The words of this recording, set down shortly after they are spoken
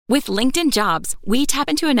With LinkedIn Jobs, we tap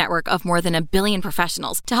into a network of more than 1 billion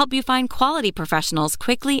professionals to help you find quality professionals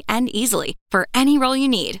quickly and easily for any role you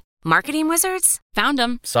need. Marketing wizards? Found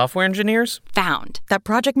them. Software engineers? Found. That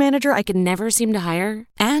project manager I could never seem to hire?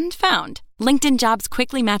 And found. LinkedIn Jobs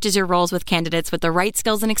quickly matches your roles with candidates with the right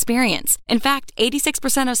skills and experience. In fact,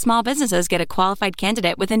 86% of small businesses get a qualified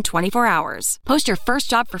candidate within 24 hours. Post your first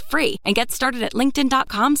job for free and get started at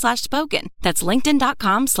linkedin.com/spoken. That's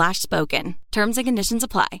linkedin.com/spoken. Terms and conditions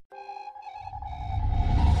apply.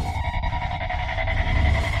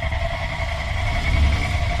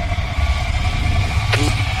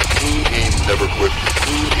 Team Never Quit.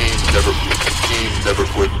 Team Never Quit. Team Never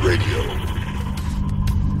Quit Radio.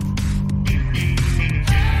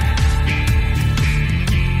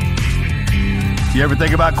 You ever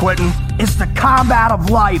think about quitting? It's the combat of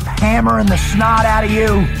life, hammering the snot out of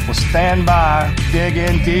you. Well, stand by, dig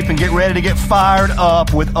in deep, and get ready to get fired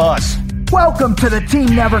up with us. Welcome to the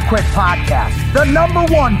Team Never Quit podcast, the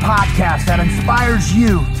 #1 podcast that inspires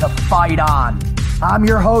you to fight on. I'm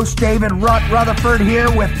your host, David Rutherford,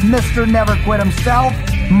 here with Mr. Never Quit himself,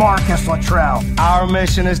 Marcus Luttrell. Our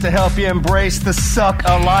mission is to help you embrace the suck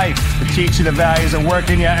of life, to teach you the values of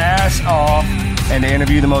working your ass off, and to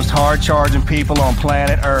interview the most hard-charging people on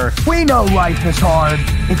planet Earth. We know life is hard.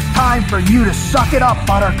 It's time for you to suck it up,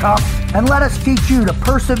 Buttercup, and let us teach you to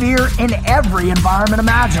persevere in every environment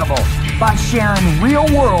imaginable by sharing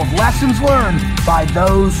real-world lessons learned by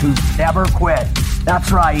those who never quit.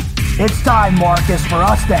 That's right. It's time, Marcus, for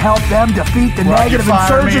us to help them defeat the negative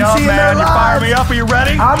insurgency in their lives. You fire me up. Are you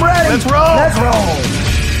ready? I'm ready. Let's roll. Let's roll.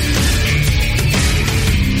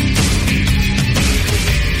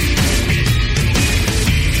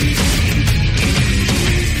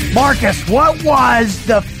 Marcus, what was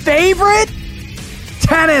the favorite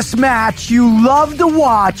tennis match you loved to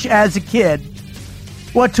watch as a kid?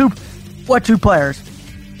 What two players?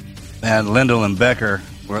 Man, Lindell and Becker,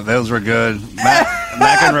 those were good.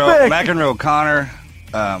 McEnroe, Connor.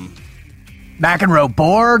 McEnroe,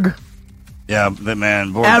 Borg. Yeah,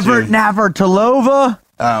 man, Borg Everett too. Navratilova.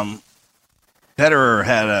 Federer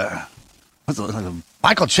had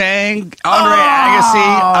Michael Chang, Andre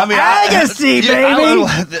Agassi. Agassi, baby.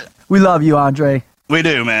 We love you, Andre. We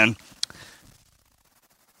do, man.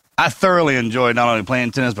 I thoroughly enjoyed not only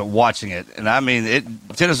playing tennis, but watching it. And I mean,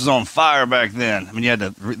 tennis was on fire back then. I mean, you had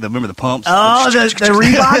to remember the pumps. Oh, the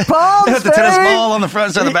Reebok pumps, the tennis ball on the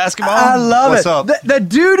front side of the basketball. I love What's it. Up? The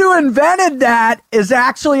dude who invented that is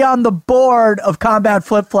actually on the board of Combat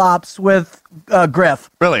Flip-Flops with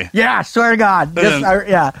Griff. Really? Yeah, I swear to God.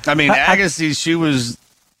 Yeah. I mean, Agassi, she was...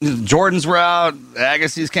 Jordans were out,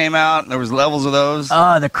 Agassi's came out, there was levels of those.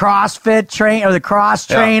 The CrossFit train or the cross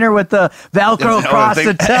trainer with the Velcro across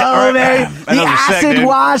the toe, man. The acid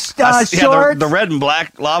washed shorts. The red and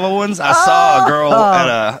black lava ones. I saw a girl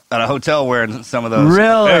at a hotel wearing some of those.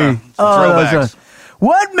 Really? Yeah, throwbacks.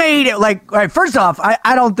 What made it like? Right, first off,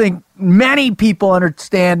 I don't think many people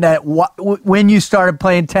understand that when you started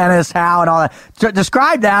playing tennis, how and all that.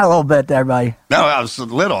 Describe that a little bit to everybody. No, I was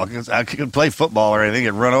little. I could play football or anything.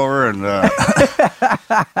 I'd run over and a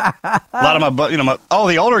lot of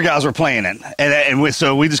the older guys were playing it, and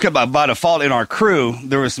so we just got by default in our crew.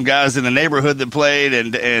 There were some guys in the neighborhood that played,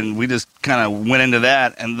 and we just kind of went into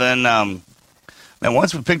that. And then,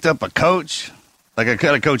 once we picked up a coach. Like I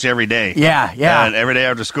cut a coach every day. Yeah. And every day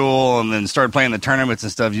after school, and then started playing the tournaments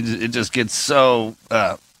and stuff. It just gets so.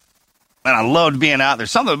 And I loved being out there.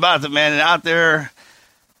 Something about it, man. Out there,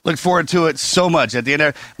 looked forward to it so much. At the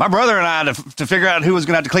end, my brother and I to figure out who was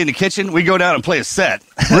going to have to clean the kitchen. We go down and play a set.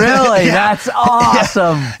 Really, yeah. That's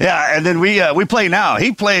awesome. Yeah, and then we play now.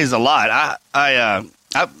 He plays a lot. I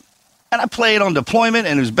played on deployment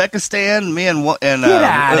in Uzbekistan. Get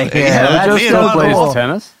out of here. He still plays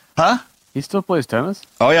tennis? Huh? He still plays tennis?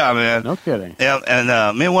 Oh, yeah, man. No kidding. Yeah,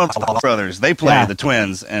 and me and one of my brothers, they played the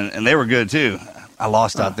twins, and they were good, too. I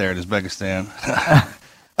lost out there in Uzbekistan.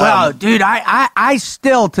 Well, dude, I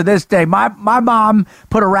still to this day, my mom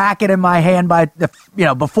put a racket in my hand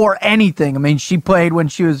before anything. I mean, she played when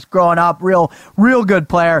she was growing up, real good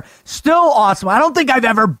player, still awesome. I don't think I've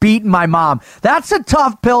ever beaten my mom. That's a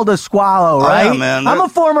tough pill to swallow, right? Yeah, man. I'm a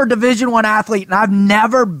former Division I athlete, and I've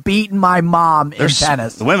never beaten my mom in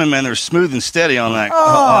tennis. The women, man, they're smooth and steady on that.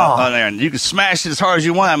 On there, and you can smash it as hard as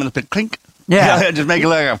you want. I'm going to clink. Yeah. Just make it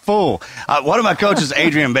like a fool. One of my coaches,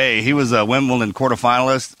 Adrian Bay, he was a Wimbledon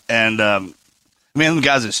quarterfinalist, and the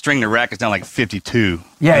guys that string the rackets down like 52.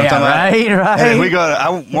 Right. And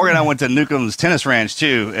Morgan and I went to Newcomb's tennis ranch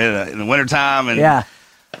too in the wintertime, and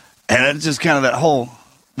it's just kind of that whole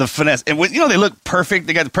the finesse. And you know, they look perfect.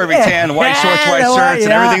 They got the perfect tan, white shorts, white shirts,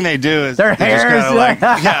 and everything they do is their hair just is kind of like,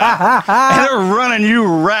 and they're running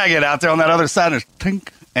you ragged out there on that other side. And there's tink.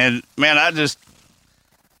 And man,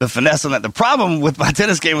 the finesse on that. The problem with my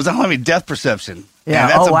tennis game was I don't have any depth perception. Yeah,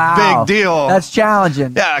 and that's a big deal. That's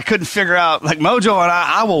challenging. Yeah, I couldn't figure out, like Mojo and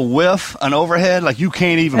I will whiff an overhead like you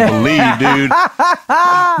can't even believe, dude.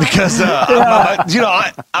 Because, I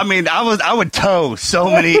would toe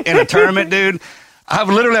so many in a tournament, dude. I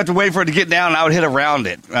would literally have to wait for it to get down, and I would hit around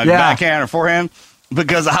it, backhand or forehand,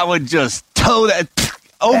 because I would just toe that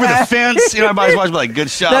over the fence. You know, everybody's watching, like,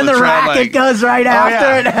 good shot. Then the racket goes right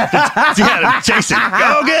after it. Yeah, chase it.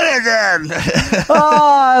 Go get it, then. Oh,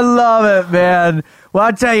 I love it, man. Well,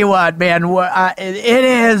 I'll tell you what, man. It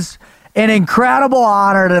is an incredible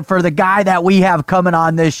honor for the guy that we have coming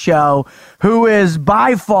on this show, who is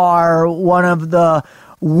by far one of the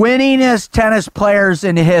winningest tennis players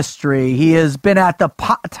in history. He has been at the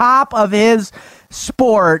top of his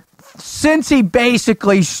sport since he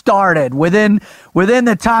basically started within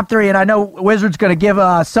the top three. And I know Wizard's going to give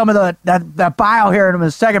some of that bio here in a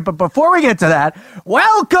second. But before we get to that,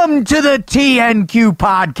 welcome to the TNQ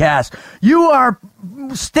podcast. You are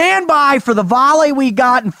stand by for the volley we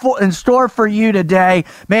got in store for you today.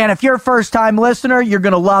 Man, if you're a first-time listener, you're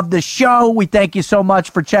going to love the show. We thank you so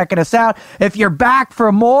much for checking us out. If you're back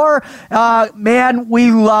for more, man,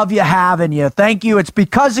 we love you having you. Thank you. It's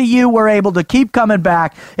because of you we're able to keep coming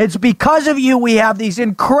back. It's because of you we have these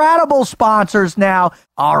incredible sponsors now.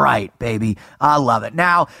 All right, baby. I love it.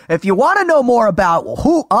 Now, if you want to know more about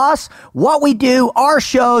us, what we do, our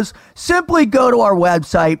shows, simply go to our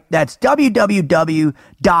website. That's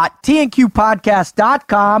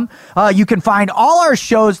www.tnqpodcast.com. You can find all our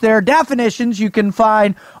shows there, definitions. You can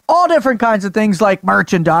find all different kinds of things like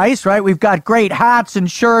merchandise, right? We've got great hats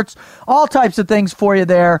and shirts, all types of things for you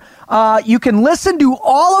there. You can listen to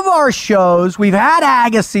all of our shows. We've had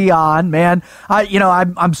Agassi on, man.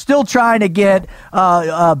 I'm still trying to get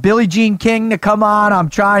Billie Jean King to come on. I'm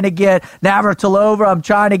trying to get Navratilova. I'm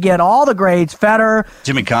trying to get all the greats. Federer,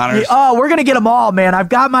 Jimmy Connors. Oh, we're gonna get them all, man. I've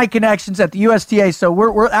got my connections at the USTA, so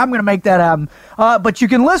I'm gonna make that happen. But you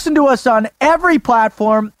can listen to us on every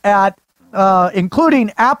platform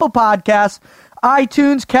including Apple Podcasts,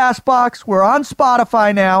 iTunes, CastBox. We're on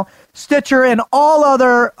Spotify now, Stitcher, and all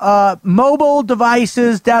other mobile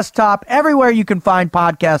devices, desktop, everywhere you can find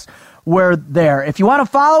podcasts. We're there. If you want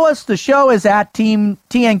to follow us, the show is at Team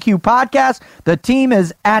TNQ Podcast. The team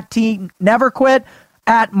is at Team Never Quit,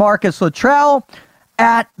 at Marcus Luttrell,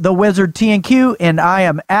 at The Wizard TNQ, and I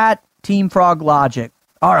am at Team Frog Logic.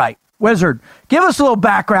 All right, Wizard, give us a little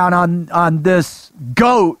background on this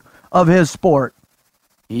GOAT of his sport.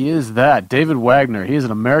 He is that. David Wagner. He is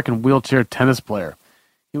an American wheelchair tennis player.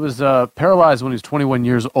 He was paralyzed when he was 21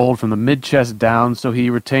 years old from the mid-chest down, so he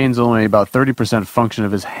retains only about 30% function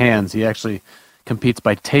of his hands. He actually competes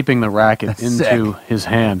by taping the racket into his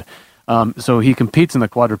hand. So he competes in the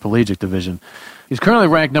quadriplegic division. He's currently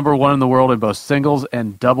ranked number 1 in the world in both singles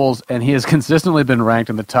and doubles, and he has consistently been ranked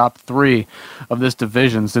in the top 3 of this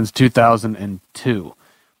division since 2002.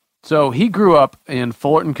 So he grew up in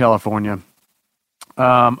Fullerton, California.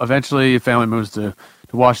 Eventually, his family moves to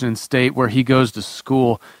Washington State, where he goes to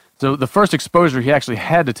school. So the first exposure he actually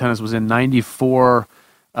had to tennis was in '94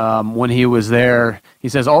 when he was there. He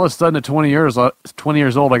says, all of a sudden at 20 years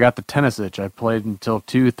old, I got the tennis itch. I played until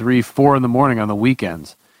 2, 3, 4 in the morning on the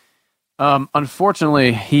weekends.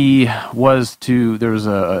 Unfortunately, there was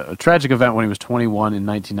a tragic event when he was 21 in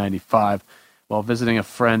 1995 while visiting a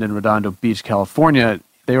friend in Redondo Beach, California.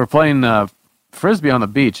 They were playing Frisbee on the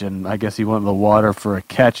beach, and I guess he went in the water for a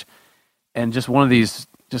catch. And just one of these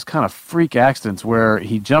just kind of freak accidents where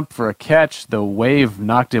he jumped for a catch, the wave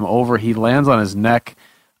knocked him over, he lands on his neck,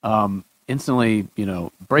 instantly,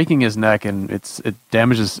 breaking his neck, and it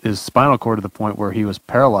damages his spinal cord to the point where he was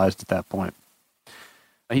paralyzed at that point.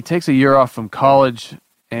 He takes a year off from college,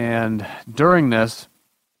 and during this,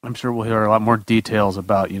 I'm sure we'll hear a lot more details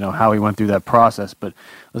about, how he went through that process, but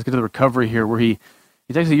let's get to the recovery here, where he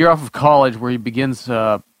takes a year off of college, where he begins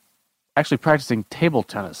actually practicing table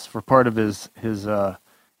tennis for part of his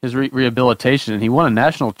rehabilitation, and he won a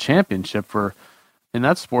national championship in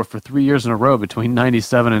that sport for 3 years in a row between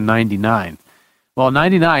 97 and 99. Well, in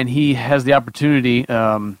 99, he has the opportunity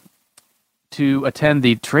to attend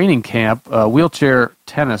the training camp, wheelchair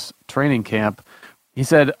tennis training camp. He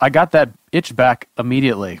said, I got that itch back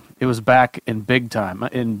immediately. It was back in big time.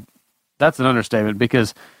 And that's an understatement,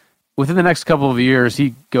 because within the next couple of years,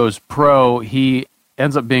 he goes pro. He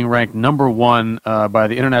ends up being ranked number 1 by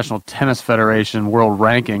the International Tennis Federation World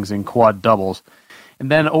Rankings in quad doubles. And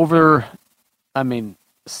then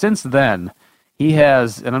since then, He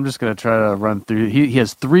has, and I'm just going to try to run through. He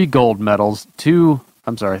has 3 gold medals, 3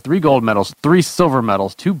 gold medals, 3 silver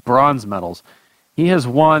medals, 2 bronze medals. He has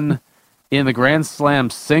won in the Grand Slam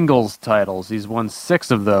singles titles. He's won 6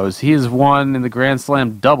 of those. He has won in the Grand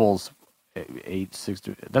Slam doubles 8, 6.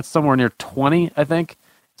 That's somewhere near 20, I think.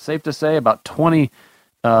 Safe to say, about 20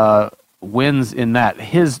 wins in that.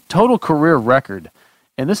 His total career record,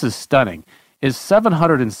 and this is stunning, is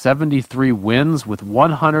 773 wins with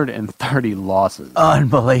 130 losses.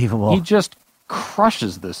 Unbelievable. He just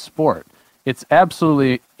crushes this sport. It's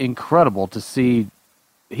absolutely incredible to see.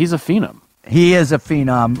 He's a phenom. He is a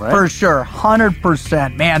phenom, right? For sure.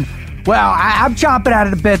 100%, man. Well, I'm chomping at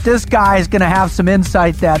it a bit. This guy is going to have some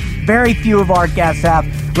insight that very few of our guests have.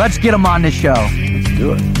 Let's get him on the show. Let's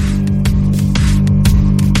do it.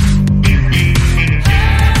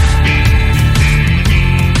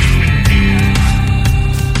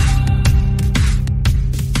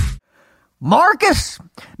 Marcus,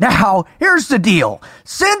 now, here's the deal.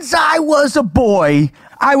 Since I was a boy,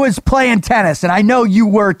 I was playing tennis, and I know you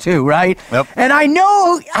were too, right? Yep. And I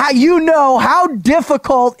know how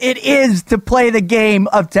difficult it is to play the game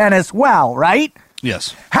of tennis well, right?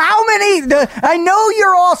 Yes. I know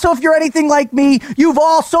you're also, if you're anything like me, you've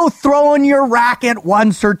also thrown your racket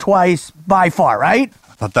once or twice by far, right?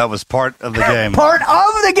 I thought that was part of the game. Part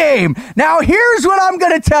of the game. Now, here's what I'm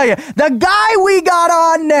going to tell you. The guy we got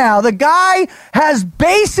on now, the guy has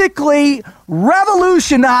basically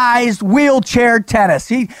revolutionized wheelchair tennis.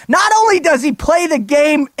 He not only does he play the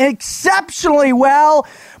game exceptionally well,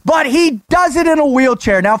 but he does it in a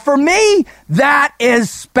wheelchair. Now, for me, that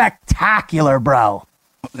is spectacular, bro.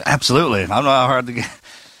 Absolutely. I don't know how hard the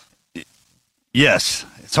game. Yes.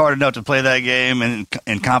 It's hard enough to play that game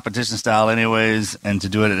in competition style anyways, and to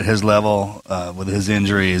do it at his level with his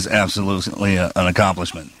injury is absolutely an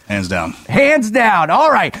accomplishment, hands down. Hands down. All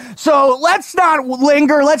right. So let's not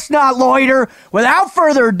linger. Let's not loiter. Without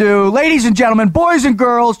further ado, ladies and gentlemen, boys and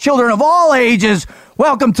girls, children of all ages,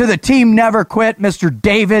 welcome to the Team Never Quit, Mr.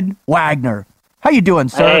 David Wagner. How you doing,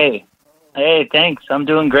 sir? Hey, thanks. I'm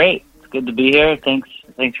doing great. It's good to be here. Thanks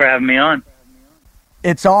for having me on.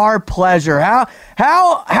 It's our pleasure. How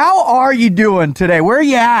are you doing today? Where are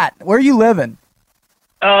you at? Where are you living?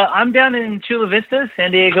 I'm down in Chula Vista, San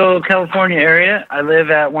Diego, California area. I live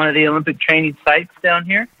at one of the Olympic training sites down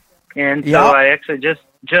here, and so I actually just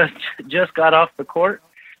got off the court,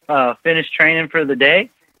 finished training for the day,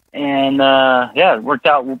 and it worked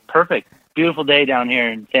out perfect. Beautiful day down here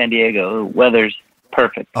in San Diego. The weather's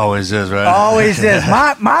perfect. Always is, right? Always is.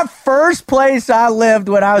 My first place I lived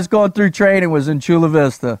when I was going through training was in Chula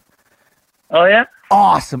Vista. Oh, yeah?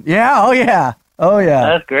 Awesome. Yeah, oh, yeah. Oh, yeah.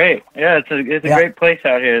 That's great. Yeah, it's a great place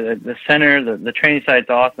out here. The center, the training site's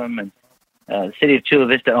awesome, and the city of Chula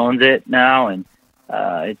Vista owns it now, and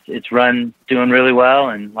it's run doing really well,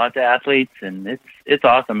 and lots of athletes, and it's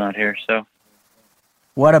awesome out here, so.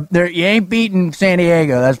 You ain't beating San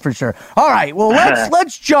Diego, that's for sure. All right, well,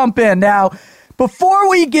 let's jump in. Now, before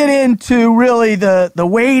we get into really the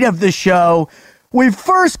weight of the show, we've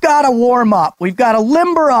first got to warm up. We've got to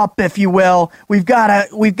limber up, if you will. We've got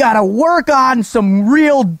to work on some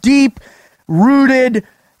real deep-rooted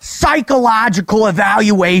psychological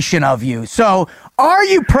evaluation of you. So, are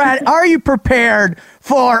you prepared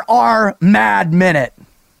for our Mad Minute?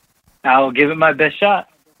 I'll give it my best shot.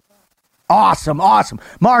 Awesome.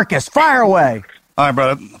 Marcus, fire away. All right,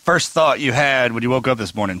 brother. First thought you had when you woke up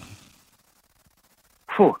this morning?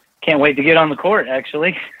 Whew, can't wait to get on the court,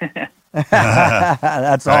 actually.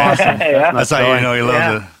 That's awesome. That's how you know he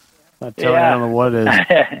loves it. Not telling you what it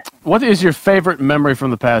is. What is your favorite memory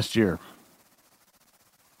from the past year?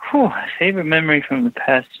 Favorite memory from the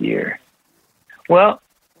past year. Well,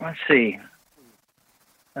 let's see.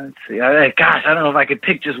 Gosh, I don't know if I could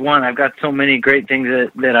pick just one. I've got so many great things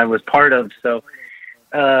that I was part of. So,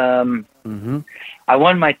 I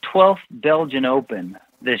won my 12th Belgian Open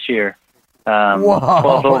this year.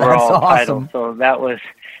 12th overall title. So that was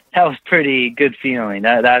pretty good feeling.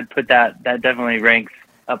 That definitely ranks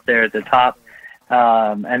up there at the top.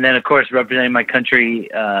 And then of course representing my country,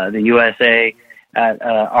 the USA at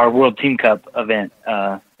our World Team Cup event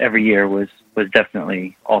every year was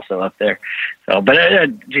definitely also up there. So, but I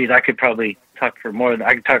could probably talk for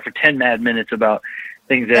I could talk for 10 mad minutes about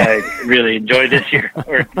things that I really enjoyed this year.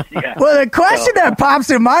 Well, the question that pops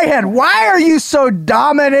in my head, why are you so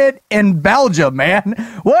dominant in Belgium, man?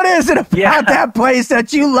 What is it about that place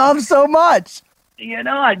that you love so much? You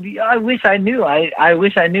know, I wish I knew. I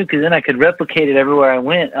wish I knew, because then I could replicate it everywhere I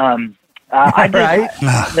went. Right?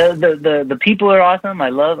 The people are awesome. I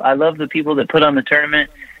love the people that put on the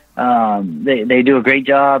tournament. They do a great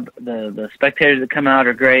job. The spectators that come out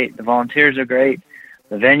are great. The volunteers are great.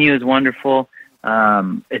 The venue is wonderful.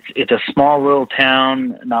 It's a small rural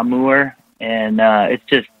town, Namur, and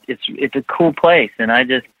it's a cool place. And I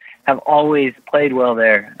just have always played well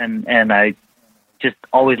there, and I just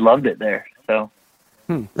always loved it there. So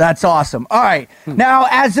that's awesome. All right, now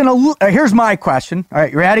here's my question. All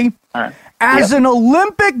right, you ready? As an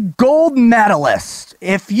Olympic gold medalist,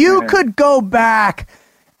 if you could go back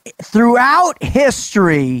throughout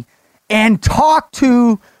history and talk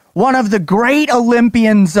to one of the great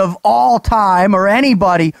Olympians of all time or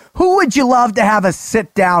anybody, who would you love to have a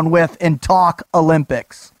sit down with and talk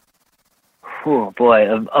Olympics? Oh boy,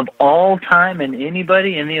 of all time and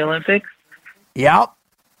anybody in the Olympics? Yep.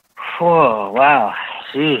 Oh wow,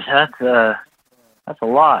 geez, that's a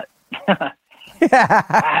lot.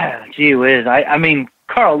 Gee whiz, I mean,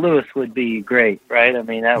 Carl Lewis would be great, right? I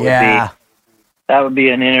mean, that would be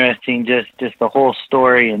an interesting, just the whole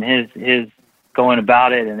story and his going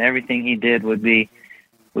about it and everything he did would be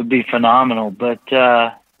phenomenal. But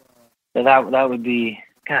that would be,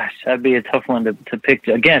 gosh, that'd be a tough one to pick.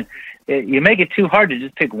 Again, you make it too hard to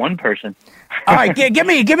just pick one person. All right, give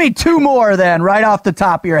me two more then, right off the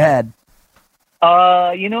top of your head.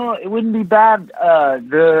 It wouldn't be bad.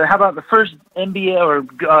 How about the first NBA or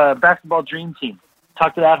basketball dream team?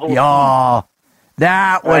 Talk to that whole team.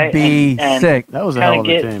 That would be sick. That was a hell of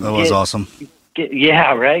a team. That was awesome. Get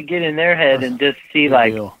in their head and just see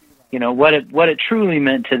what it truly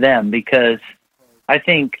meant to them, because I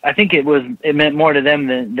think it meant more to them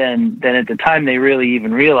than at the time they really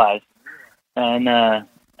even realized. And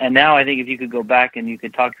now I think if you could go back and you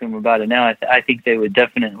could talk to them about it now, I think they would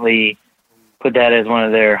definitely put that as one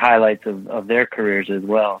of their highlights of their careers as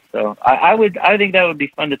well. So I think that would be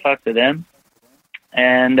fun to talk to them.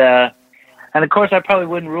 And of course I probably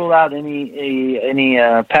wouldn't rule out any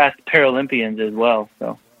past Paralympians as well.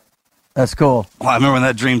 So that's cool. Well, I remember when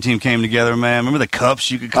that dream team came together, man. Remember the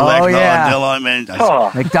cups you could collect? Oh, yeah. Man.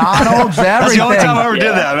 McDonald's, everything. That's the only time I ever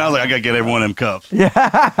did that. I was like, I got to get every one of them cups. Yeah.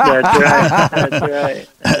 That's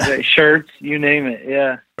right. Shirts, you name it.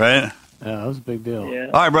 Yeah. Right? Yeah, that was a big deal. Yeah.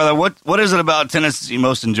 All right, brother. What is it about tennis you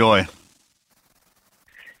most enjoy?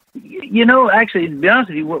 Actually, to be honest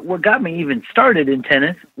with you, what got me even started in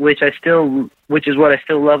tennis, which is what I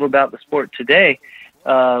still love about the sport today,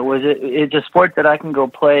 it's a sport that I can go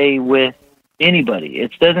play with anybody.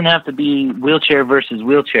 It doesn't have to be wheelchair versus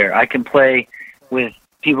wheelchair. I can play with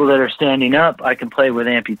people that are standing up. I can play with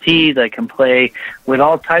amputees. I can play with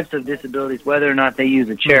all types of disabilities, whether or not they use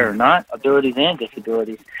a chair or not, abilities and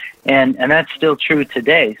disabilities. And that's still true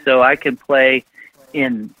today. So I can play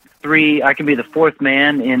in I can be the fourth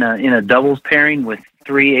man in a doubles pairing with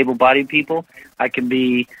three able-bodied people. I can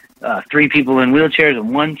be three people in wheelchairs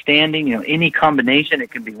and one standing, any combination.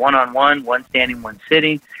 It can be one-on-one, one standing, one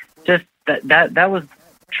sitting. Just that was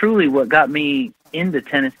truly what got me into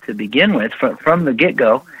tennis to begin with from the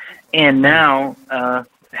get-go. And now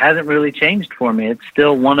hasn't really changed for me. It's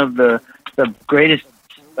still one of the greatest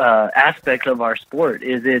aspects of our sport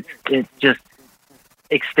is it just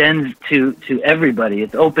extends to everybody.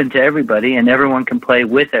 It's open to everybody, and everyone can play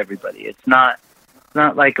with everybody. It's not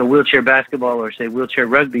like a wheelchair basketball or say wheelchair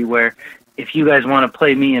rugby, where if you guys want to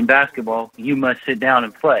play me in basketball, you must sit down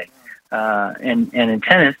and play. And in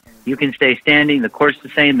tennis, you can stay standing. The court's the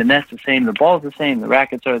same, the net's the same, the ball's the same, the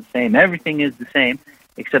rackets are the same. Everything is the same,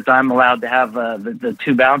 except I'm allowed to have the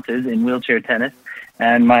two bounces in wheelchair tennis,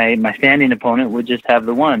 and my standing opponent would just have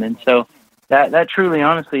the one. And so that truly,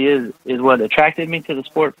 honestly, is what attracted me to the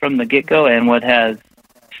sport from the get-go and what has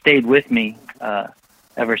stayed with me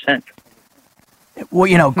ever since.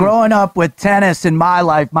 Well, growing up with tennis in my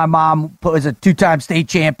life, my mom was a two-time state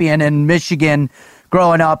champion in Michigan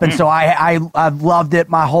growing up, and so I've loved it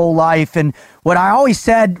my whole life. And what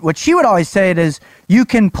she would always say is, you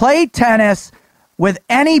can play tennis with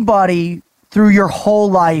anybody through your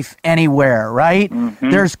whole life anywhere, right? Mm-hmm.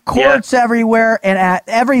 There's courts everywhere, and at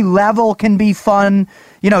every level can be fun.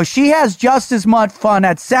 She has just as much fun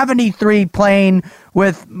at 73 playing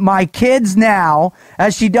with my kids now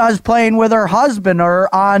as she does playing with her husband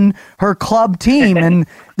or on her club team. And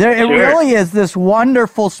it really is this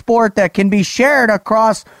wonderful sport that can be shared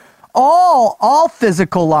across all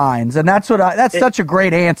physical lines. And that's such a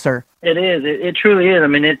great answer. It is. It truly is. I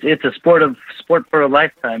mean, it's a sport for a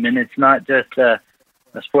lifetime, and it's not just a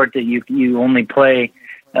sport that you only play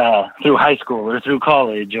through high school or through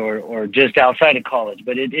college or just outside of college.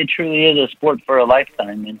 But it truly is a sport for a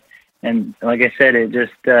lifetime, and like I said, it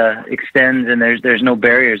just extends, and there's no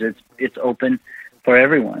barriers. It's open for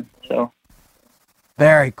everyone. So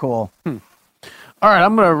very cool. All right,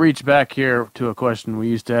 I'm going to reach back here to a question we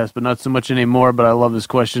used to ask, but not so much anymore, but I love this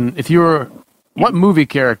question. What movie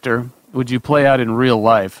character would you play out in real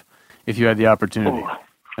life if you had the opportunity,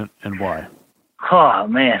 and why? Oh,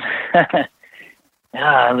 man.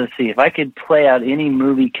 Let's see. If I could play out any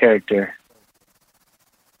movie character,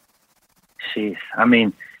 jeez. I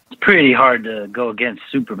mean, it's pretty hard to go against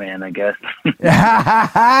Superman, I guess.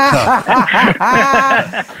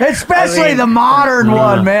 Especially the modern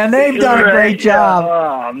one, man. They've done a great job.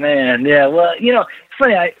 Oh, man. Yeah, well, it's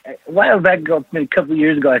funny. A while back ago, maybe a couple of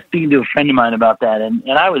years ago, I was speaking to a friend of mine about that, and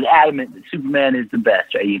I was adamant that Superman is the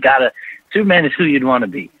best, right? Superman is who you'd want to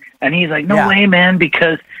be. And he's like, no way, man,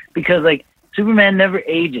 because like, Superman never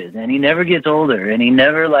ages, and he never gets older, and he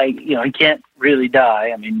never, he can't really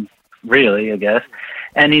die. I mean, really, I guess.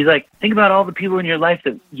 And he's like, think about all the people in your life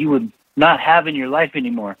that you would not have in your life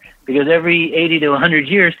anymore, because every 80 to 100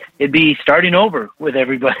 years, it'd be starting over with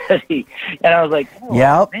everybody. And I was like,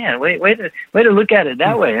 man, way to look at it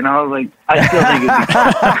that way. And I was like, I still think it'd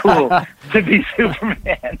be cool to be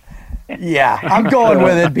Superman. Yeah, I'm going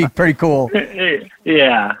with it. It'd be pretty cool.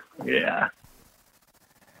 Yeah.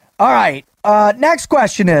 All right. Next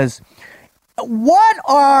question is, what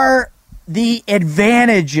are the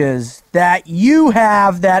advantages that you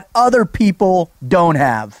have that other people don't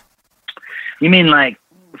have? You mean like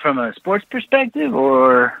from a sports perspective,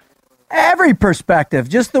 or? Every perspective,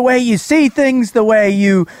 just the way you see things, the way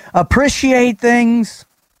you appreciate things.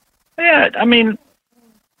 Yeah, I mean,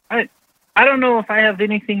 I don't know if I have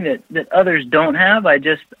anything that others don't have. I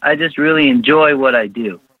just really enjoy what I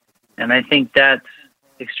do. And I think that's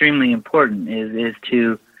extremely important, is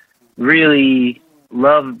to really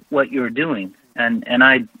love what you're doing. And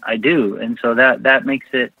I do. And so that makes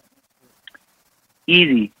it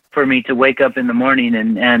easy for me to wake up in the morning.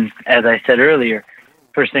 And as I said earlier,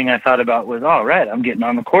 first thing I thought about was, all right, I'm getting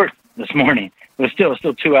on the court this morning. It was still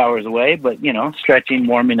 2 hours away, but, stretching,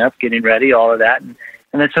 warming up, getting ready, all of that. And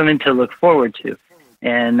that's something to look forward to.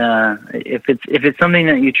 And if it's something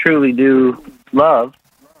that you truly do love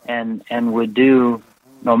and would do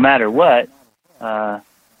no matter what,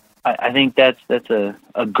 I think that's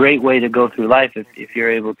a great way to go through life if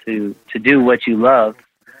you're able to do what you love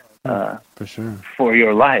for sure for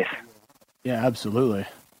your life. Yeah, absolutely.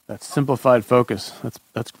 That simplified focus.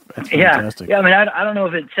 That's fantastic. Yeah. I mean, I don't know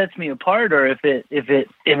if it sets me apart or if it.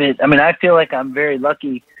 I mean, I feel like I'm very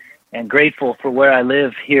lucky and grateful for where I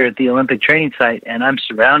live here at the Olympic training site, and I'm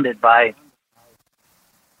surrounded by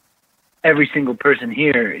every single person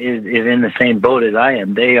here is in the same boat as I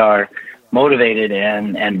am. They are motivated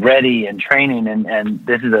and ready and training, and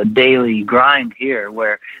this is a daily grind here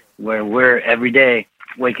where we're every day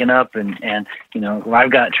waking up and I've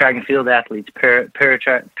got track and field athletes,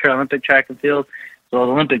 Paralympic track and field, as well as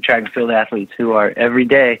Olympic track and field athletes who are every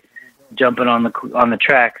day jumping on the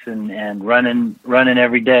tracks and running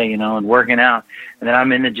every day, and working out. And then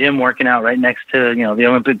I'm in the gym working out right next to, the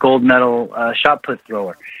Olympic gold medal shot put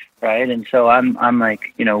thrower, right? And so I'm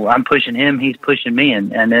like, I'm pushing him, he's pushing me,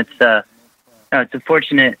 and it's it's a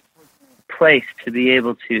fortunate place to be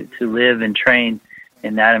able to live and train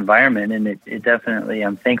in that environment, and it definitely,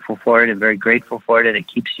 I'm thankful for it and very grateful for it. It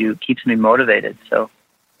keeps me motivated. So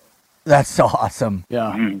that's so awesome.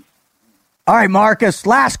 Yeah. Mm-hmm. All right, Marcus,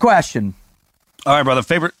 last question. All right, brother.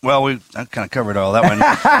 Favorite? Well, I kind of covered all that one.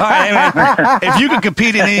 All right, man, if you could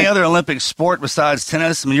compete in any other Olympic sport besides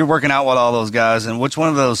tennis, I mean, you're working out with all those guys, and which one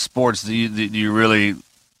of those sports do you really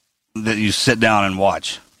that you sit down and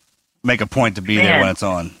watch? Make a point to be there when it's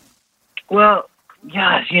on. Well,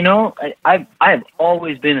 gosh, I've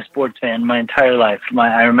always been a sports fan my entire life.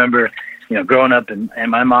 I remember, growing up, and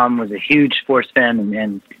my mom was a huge sports fan,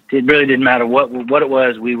 and it really didn't matter what it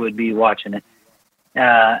was, we would be watching it.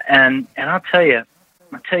 And I'll tell you,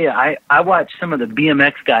 I watch some of the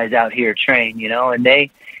BMX guys out here train, and they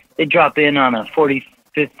drop in on a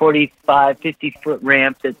 45, 50 foot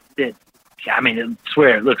ramp that I mean, I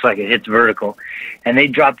swear it looks like it hits vertical, and they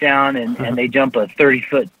drop down and they jump a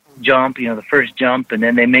 30-foot jump, the first jump, and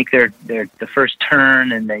then they make the first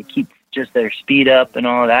turn, and they keep just their speed up and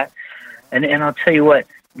all of that. And I'll tell you what,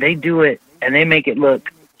 they do it, and they make it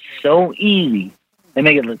look so easy. They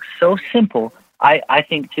make it look so simple. I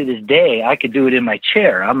think to this day I could do it in my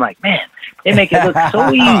chair. I'm like, man, they make it look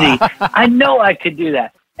so easy. I know I could do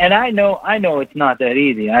that. And I know it's not that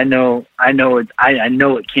easy. I know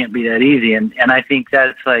it can't be that easy. And I think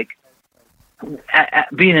that's like,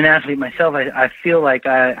 being an athlete myself, I feel like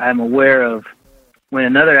I'm aware of when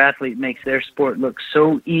another athlete makes their sport look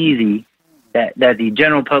so easy that the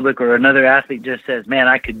general public or another athlete just says, man,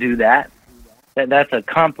 I could do that. That's a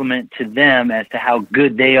compliment to them as to how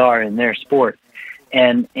good they are in their sport.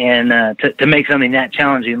 and to make something that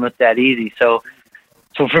challenging look that easy. So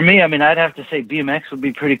for me, I mean, I'd have to say BMX would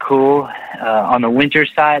be pretty cool. On the winter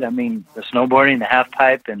side, I mean, the snowboarding, the half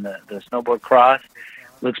pipe, and the snowboard cross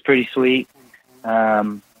looks pretty sweet.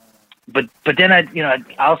 But then I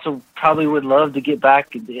also probably would love to get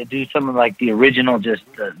back and do some of like the original, just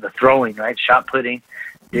the throwing, right? Shot putting,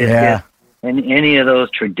 discus, and any of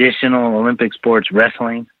those traditional Olympic sports,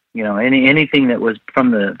 wrestling, anything that was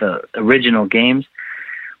from the original games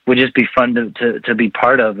would just be fun to be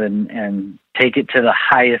part of and take it to the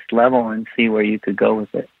highest level and see where you could go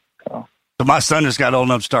with it. So my son just got old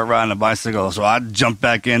enough to start riding a bicycle, so I jumped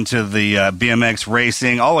back into the BMX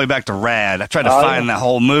racing all the way back to Rad. I tried to find that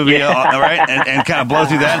whole movie, right, and kind of blow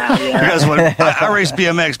through that. Because when I raced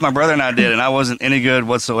BMX, my brother and I did, and I wasn't any good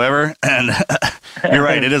whatsoever. And you're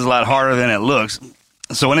right, it is a lot harder than it looks.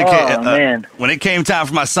 So when it came time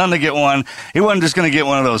for my son to get one, he wasn't just going to get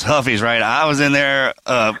one of those Huffies, right? I was in there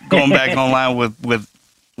going back online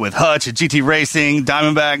with Hutch at GT Racing,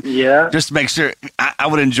 Diamondback, just to make sure I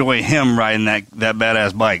would enjoy him riding that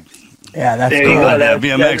badass bike. Yeah, that's cool.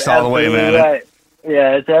 BMX all the way, man. Right.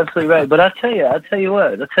 Yeah, it's absolutely right. But I'll tell you,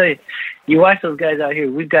 you watch those guys out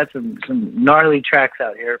here. We've got some gnarly tracks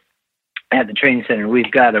out here at the training center.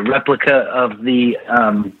 We've got a replica of the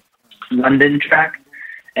London track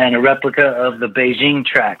and a replica of the Beijing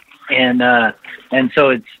track. And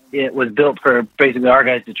so it was built for basically our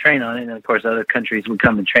guys to train on it, and of course other countries would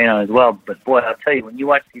come and train on it as well. But boy, I'll tell you, when you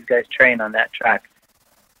watch these guys train on that track,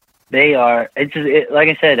 they are. Like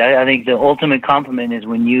I said, I think the ultimate compliment is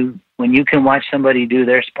when you can watch somebody do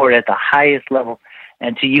their sport at the highest level,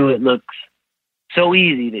 and to you it looks so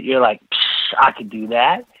easy that you're like, I could do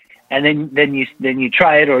that, and then you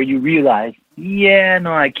try it or you realize, yeah,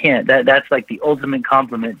 no, I can't. That's like the ultimate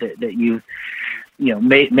compliment that you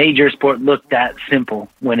made your sport look that simple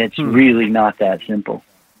when it's really not that simple.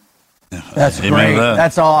 That's great.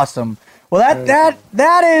 That's awesome. Well,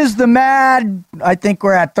 that is the mad. I think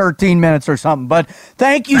we're at 13 minutes or something. But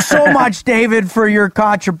thank you so much, David, for your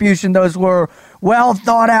contribution. Those were well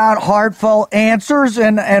thought out, heartfelt answers,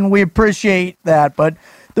 and we appreciate that. But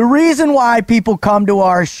the reason why people come to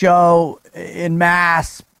our show in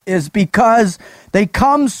mass is because they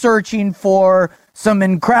come searching for some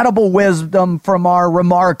incredible wisdom from our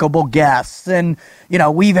remarkable guests. And,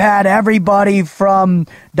 we've had everybody from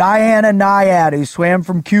Diana Nyad, who swam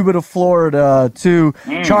from Cuba to Florida, to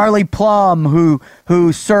Charlie Plum,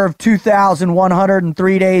 who served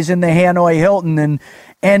 2,103 days in the Hanoi Hilton.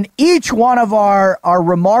 And each one of our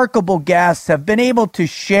remarkable guests have been able to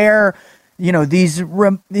share,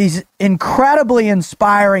 these incredibly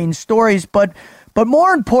inspiring stories, but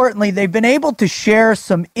more importantly, they've been able to share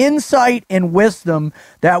some insight and wisdom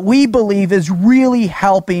that we believe is really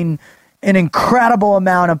helping an incredible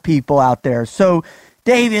amount of people out there. So,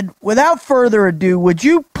 David, without further ado, would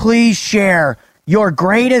you please share your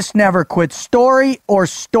greatest Never Quit story or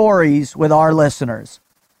stories with our listeners?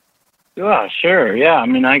 Yeah, sure. Yeah, I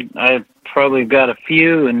mean, I probably got a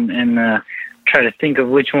few and try to think of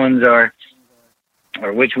which ones are,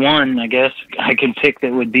 or which one, I guess, I could pick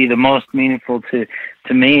that would be the most meaningful to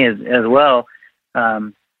me as well.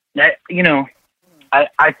 I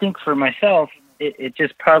think for myself, it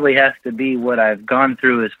just probably has to be what I've gone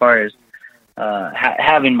through as far as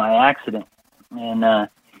having my accident. And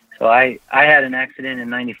so I had an accident in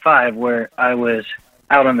 95 where I was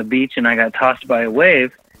out on the beach and I got tossed by a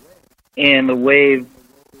wave. And the wave,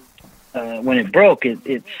 when it broke,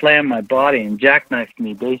 it slammed my body and jackknifed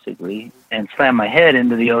me, basically, and slammed my head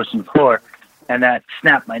into the ocean floor, and that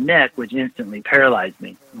snapped my neck, which instantly paralyzed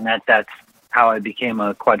me. And that's how I became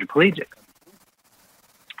a quadriplegic.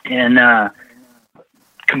 And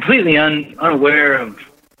completely unaware of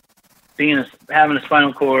having a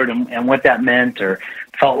spinal cord and what that meant or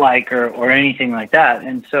felt like or anything like that.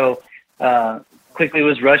 And so quickly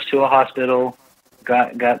was rushed to a hospital,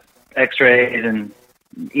 got X-rays and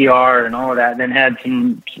ER and all of that, then had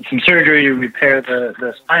some surgery to repair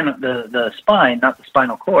the spine, not the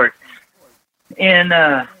spinal cord. And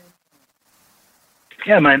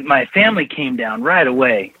my family came down right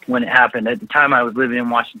away when it happened. At the time I was living in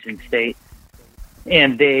Washington State,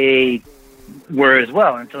 and they were as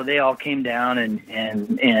well. And so they all came down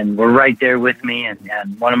and were right there with me.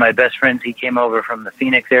 And one of my best friends, he came over from the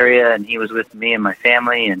Phoenix area, and he was with me and my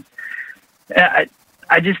family. And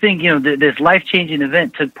I just think, this life-changing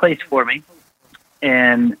event took place for me,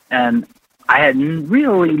 and I had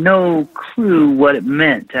really no clue what it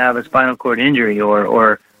meant to have a spinal cord injury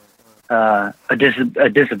or a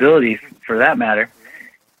disability for that matter.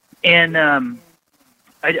 And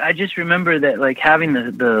I just remember that, like, having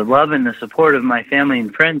the love and the support of my family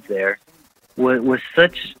and friends there, was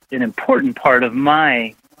such an important part of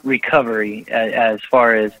my recovery as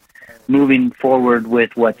far as moving forward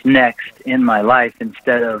with what's next in my life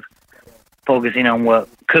instead of focusing on what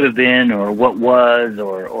could have been or what was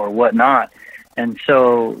or what not. And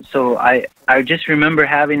so I just remember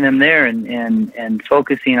having them there and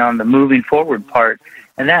focusing on the moving forward part.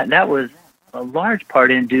 And that was a large part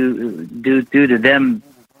due to them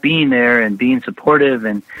being there and being supportive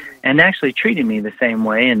and actually treating me the same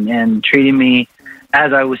way and treating me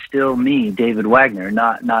as I was still me, David Wagner,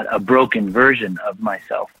 not a broken version of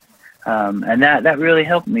myself. And that really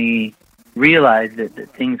helped me realize that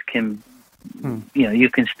things can, you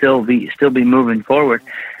can still be moving forward.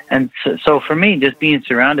 And so for me, just being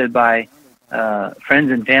surrounded by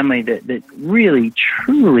friends and family that really,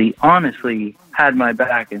 truly, honestly had my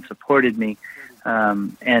back and supported me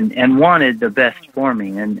and wanted the best for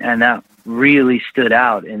me, and that really stood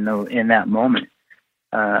out in that moment,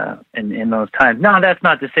 in those times. Now, that's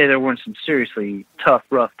not to say there weren't some seriously tough,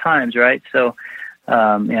 rough times, right? So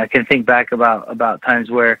I can think back about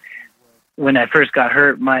times where, when I first got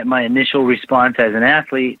hurt, my initial response as an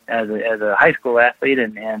athlete, as a high school athlete,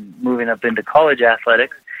 and moving up into college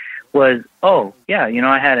athletics, was, oh yeah,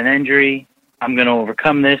 I had an injury. I'm going to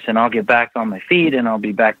overcome this, and I'll get back on my feet, and I'll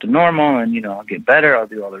be back to normal, and I'll get better. I'll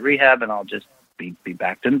do all the rehab, and I'll just be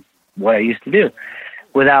back to what I used to do,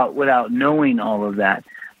 without knowing all of that.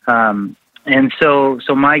 And so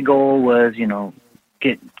my goal was,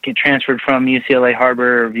 get transferred from UCLA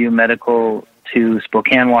Harborview Medical to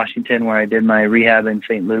Spokane, Washington, where I did my rehab in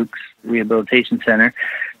St. Luke's Rehabilitation Center.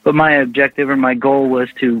 But my objective or my goal was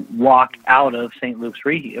to walk out of St. Luke's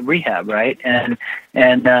rehab, right? And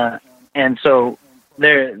so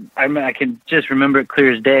there, I can just remember it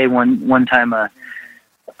clear as day. One time a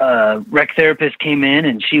rec therapist came in,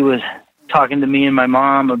 and she was talking to me and my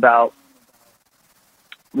mom about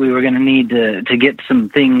we were going to need to get some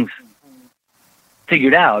things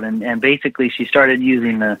figured out, and basically she started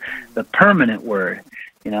using the permanent word,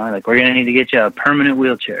 like, we're going to need to get you a permanent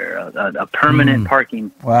wheelchair, a permanent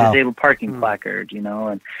disabled parking placard,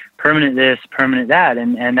 and permanent this, permanent that,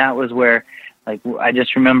 and that was where, like, I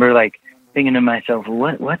just remember, like, thinking to myself,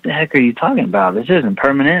 what the heck are you talking about? This isn't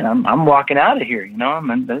permanent. I'm walking out of here,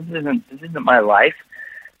 this isn't my life.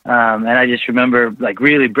 And I just remember, like,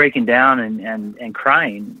 really breaking down and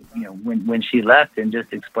crying, when she left, and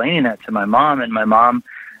just explaining that to my mom, and my mom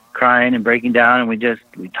crying and breaking down, and we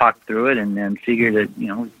talked through it and figured it,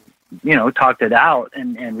 talked it out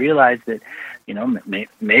and realized that,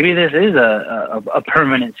 maybe this is a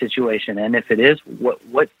permanent situation. And if it is,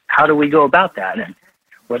 how do we go about that? And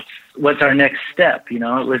what's our next step? It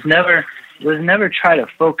was never try to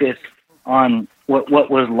focus on what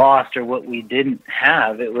was lost or what we didn't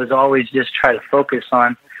have. It was always just try to focus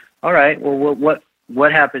on, all right, well,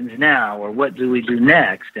 what happens now, or what do we do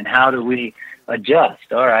next, and how do we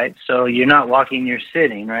adjust? All right, so you're not walking, you're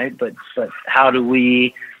sitting, right? But how do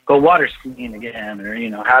we go water skiing again,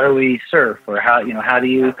 or how do we surf, or how do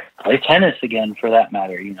you play tennis again, for that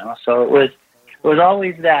matter? So it was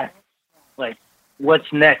always that, like,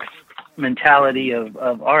 what's next mentality of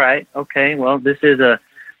all right, okay, well, this is a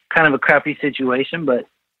kind of a crappy situation, but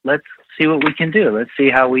let's see what we can do. Let's see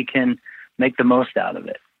how we can make the most out of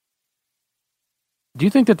it. Do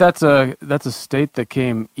you think that's a state that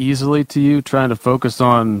came easily to you, trying to focus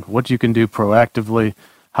on what you can do proactively,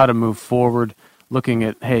 how to move forward, looking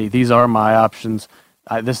at, hey, these are my options.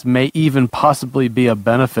 This may even possibly be a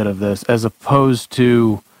benefit of this, as opposed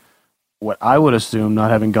to what I would assume,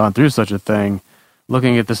 not having gone through such a thing,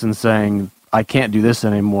 looking at this and saying, I can't do this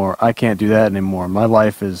anymore. I can't do that anymore. My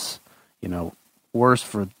life is, worse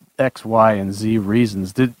for X, Y, and Z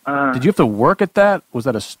reasons. Did you have to work at that? Was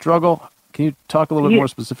that a struggle? Can you talk a little bit more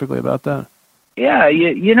specifically about that? Yeah,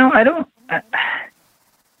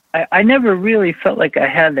 I never really felt like I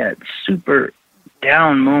had that super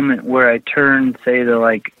down moment where I turned, say, to,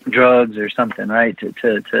 like, drugs or something, right?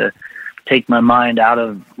 To take my mind out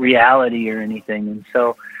of reality or anything. And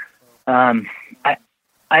so, I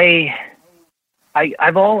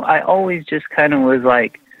always just kind of was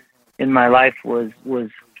like, in my life was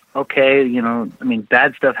okay,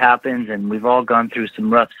 bad stuff happens, and we've all gone through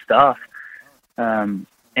some rough stuff. And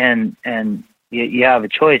you have a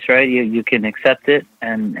choice, right? You can accept it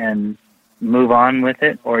and move on with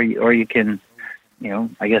it, or you can,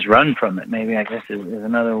 I guess, run from it. Maybe, I guess, is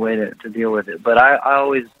another way to deal with it. But I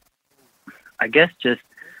always, I guess, just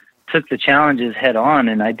took the challenges head on,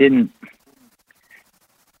 and I didn't.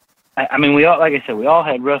 We all, like I said, we all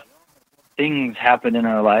had rough things happen in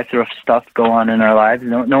our lives, rough stuff go on in our lives.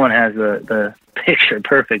 No one has the picture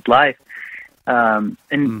perfect life. And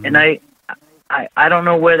I I don't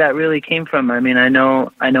know where that really came from. I mean, I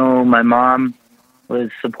know my mom was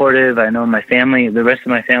supportive. I know my family, the rest of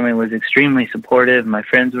my family was extremely supportive. My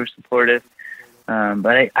friends were supportive.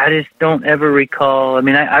 But I just don't ever recall. I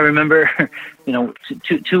mean, I remember,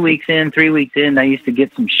 2 weeks in, 3 weeks in, I used to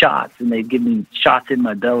get some shots, and they'd give me shots in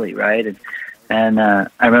my belly, right? And I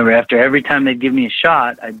remember after every time they'd give me a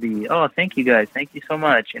shot, I'd be, oh, thank you guys, thank you so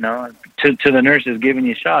much, to the nurses giving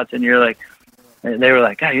you shots, and they were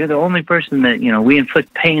like, God, you're the only person that we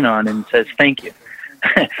inflict pain on and says thank you.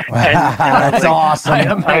 That's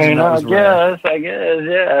awesome. I guess,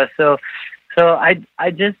 yeah. So I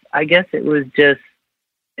guess it was just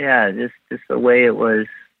the way it was.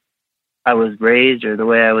 I was raised, or the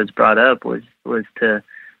way I was brought up was to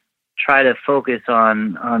try to focus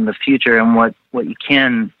on the future and what you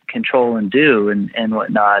can control and do and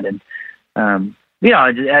whatnot. And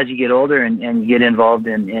as you get older and you get involved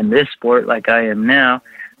in this sport like I am now,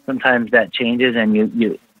 sometimes that changes,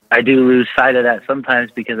 and I do lose sight of that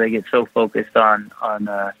sometimes because I get so focused on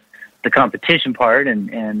the competition part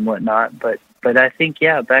and whatnot. But I think,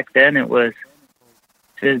 back then it was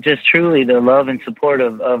just truly the love and support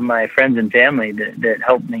of my friends and family that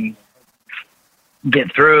helped me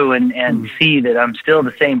get through and see that I'm still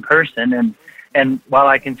the same person. And while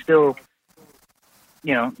I can still,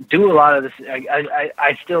 do a lot of this,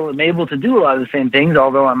 I still am able to do a lot of the same things,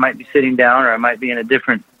 although I might be sitting down or I might be in a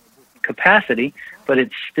different capacity, but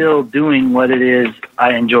it's still doing what it is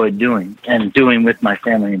I enjoyed doing and doing with my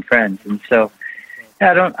family and friends. And so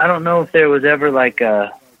I don't know if there was ever like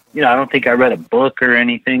I don't think I read a book or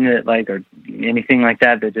anything or anything like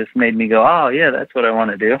that just made me go, oh yeah, that's what I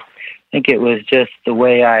want to do. I think it was just the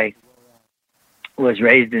way I was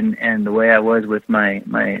raised and the way I was with my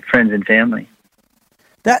friends and family.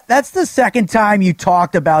 That's the second time you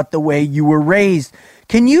talked about the way you were raised.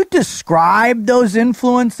 Can you describe those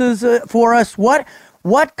influences for us? What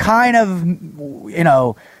kind of,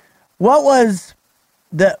 what was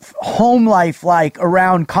the home life like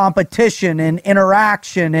around competition and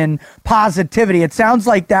interaction and positivity? It sounds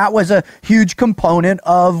like that was a huge component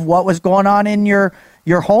of what was going on in your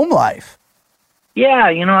home life. Yeah,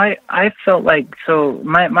 I felt like, so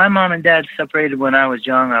my mom and dad separated when I was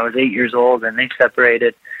young. I was 8 years old, and they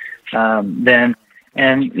separated then.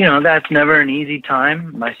 And, that's never an easy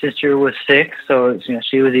time. My sister was 6, so,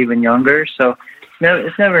 she was even younger. So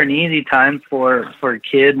it's never an easy time for a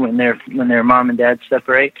kid when their mom and dad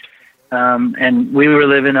separate. And we were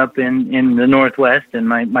living up in the Northwest, and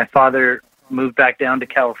my father moved back down to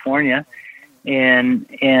California.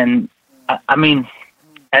 And I mean,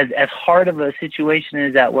 as hard of a situation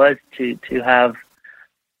as that was to have,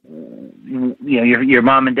 your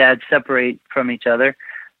mom and dad separate from each other,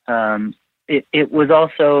 it was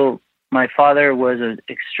also, my father was an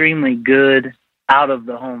extremely good out of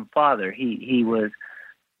the home father. He was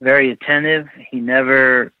very attentive. He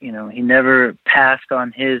never passed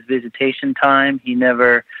on his visitation time. He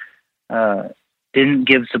never didn't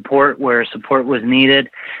give support where support was needed.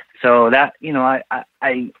 So that,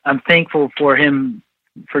 I'm thankful for him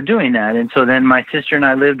for doing that. And so then my sister and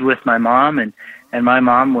I lived with my mom, and my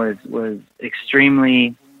mom was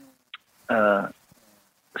extremely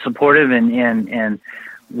supportive and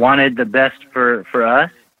wanted the best for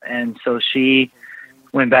us. And so she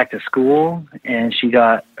went back to school, and she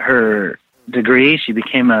got her degree. She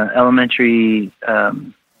became a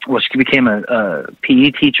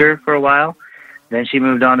PE teacher for a while. Then she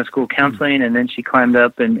moved on to school counseling, and then she climbed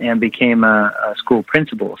up and became a school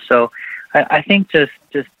principal. So I think just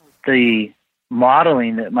the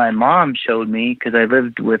modeling that my mom showed me, because I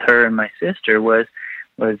lived with her and my sister, was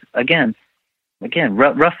again,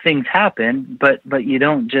 rough things happen, but you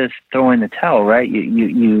don't just throw in the towel, right?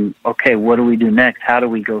 You okay, what do we do next? How do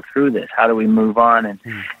we go through this? How do we move on?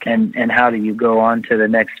 And how do you go on to the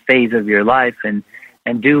next phase of your life and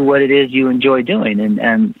do what it is you enjoy doing?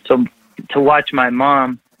 And so to watch my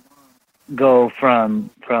mom go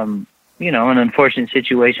from an unfortunate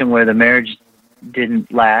situation where the marriage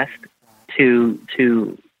didn't last to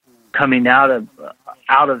coming out of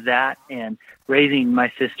that and raising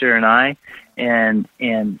my sister and I, and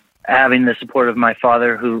having the support of my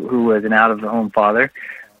father, who was an out of the home father,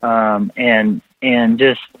 and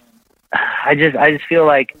just I just feel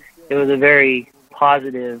like it was a very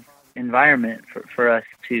positive environment for us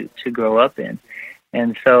to grow up in.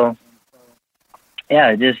 And so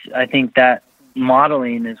I think that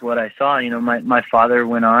modeling is what I saw. My father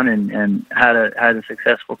went on and had a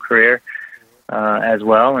successful career as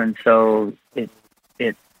well, and so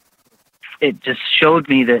it just showed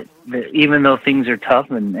me that even though things are tough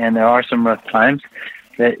and there are some rough times,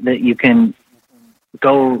 that you can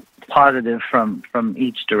go positive from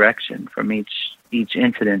each direction, from each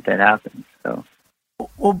incident that happens. So.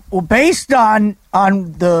 Well, based on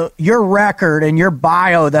your record and your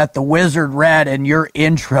bio that the Wizard read in your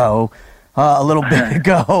intro a little bit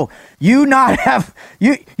ago,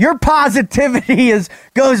 your positivity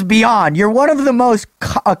goes beyond. You're one of the most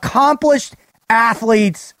accomplished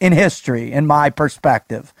athletes in history, in my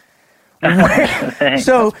perspective.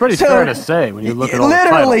 So it's pretty fair to say when you look at all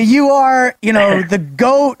literally, you are, the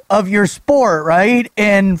GOAT of your sport, right?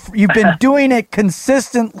 And you've been doing it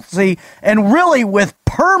consistently and really with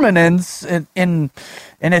permanence in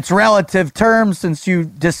its relative terms since you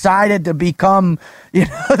decided to become,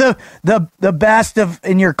 the best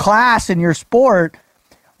in your class in your sport.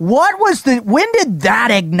 When did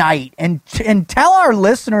that ignite? And tell our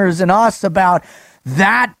listeners and us about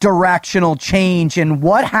that directional change and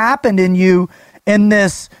what happened in you in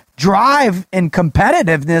this drive and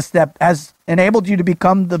competitiveness that has enabled you to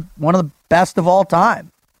become one of the best of all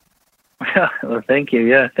time. Well, thank you.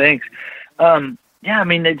 Yeah, thanks. I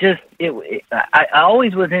mean, I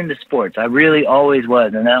always was into sports. I really always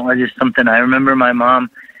was. And that was just something I remember my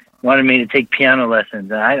mom wanted me to take piano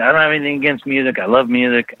lessons. I don't have anything against music. I love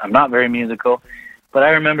music. I'm not very musical, but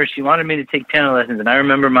I remember she wanted me to take piano lessons. And I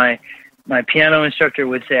remember my piano instructor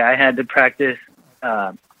would say I had to practice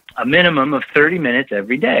a minimum of 30 minutes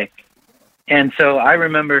every day. And so I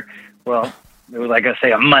remember, well, it was like I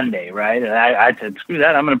say a Monday, right? And I said, screw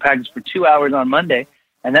that. I'm going to practice for 2 hours on Monday.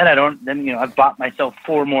 And then I've bought myself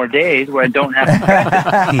 4 more days where I don't have to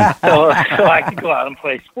practice. so I could go out and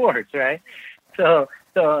play sports, right? So,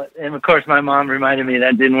 and of course my mom reminded me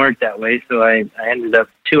that didn't work that way. So I ended up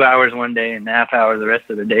 2 hours one day and a half hour the rest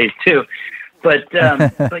of the days too. But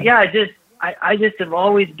yeah, I just have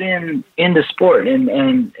always been into sport, and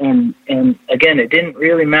again, it didn't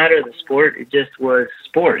really matter the sport; it just was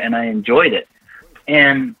sport, and I enjoyed it.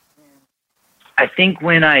 And I think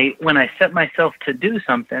when I set myself to do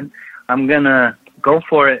something, I'm gonna go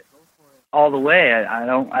for it all the way. I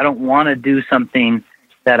don't want to do something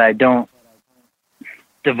that I don't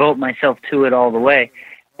devote myself to it all the way.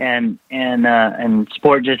 And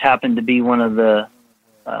sport just happened to be one of the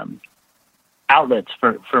outlets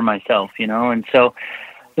for myself, and so,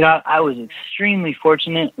 I was extremely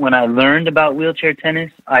fortunate when I learned about wheelchair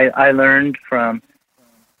tennis. I learned from,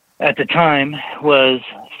 at the time, was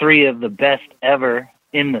 3 of the best ever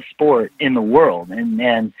in the sport in the world,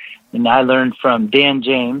 and I learned from Dan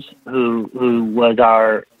James, who was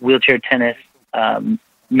our wheelchair tennis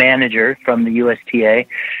manager from the USTA.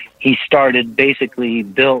 He basically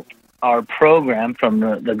built our program from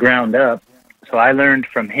the ground up. So I learned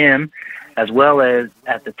from him, as well as,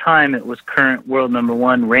 at the time, it was current world number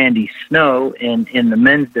 1 Randy Snow in the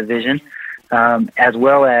men's division, as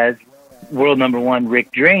well as world number 1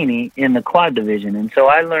 Rick Draney in the quad division. And so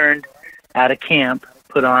I learned at a camp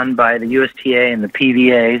put on by the USTA and the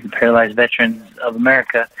PVA, the Paralyzed Veterans of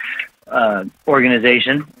America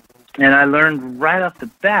organization, and I learned right off the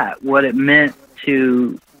bat what it meant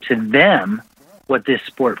to them, what this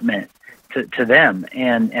sport meant to them,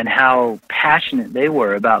 and how passionate they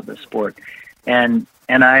were about the sport, and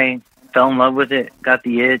I fell in love with it, got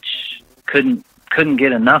the itch, couldn't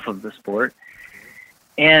get enough of the sport,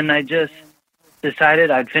 and I just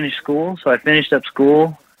decided I'd finish school. So I finished up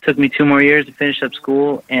school. Took me 2 more years to finish up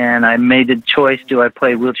school, and I made the choice: do I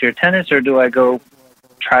play wheelchair tennis or do I go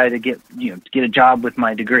try to get a job with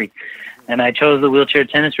my degree? And I chose the wheelchair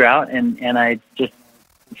tennis route, and I just,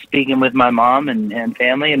 speaking with my mom and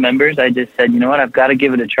family and members, I just said, you know what, I've got to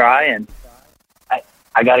give it a try, and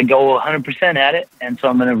I got to go 100% at it. And so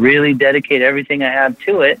I'm going to really dedicate everything I have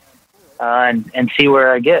to it, and see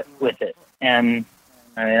where I get with it. And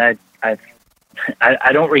I mean,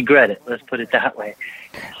 I don't regret it. Let's put it that way.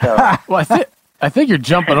 So, well, I think you're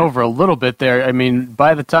jumping over a little bit there. I mean,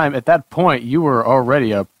 by the time at that point you were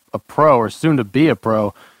already a pro or soon to be a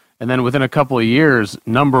pro. And then within a couple of years,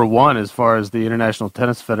 number 1 as far as the International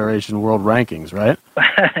Tennis Federation world rankings, right?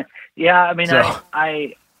 Yeah, I mean, so.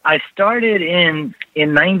 I started in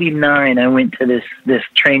 99. I went to this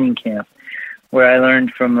training camp where I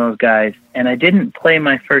learned from those guys, and I didn't play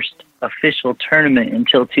my first official tournament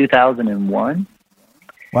until 2001.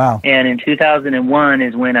 Wow. And in 2001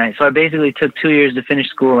 is when I basically took 2 years to finish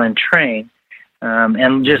school and train,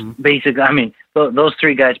 and just basically, I mean, those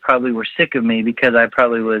 3 guys probably were sick of me because I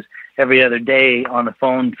probably was every other day on the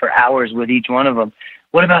phone for hours with each one of them.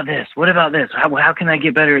 What about this? What about this? How can I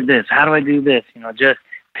get better at this? How do I do this? Just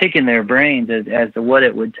picking their brains as to what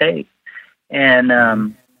it would take.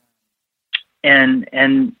 And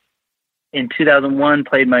in 2001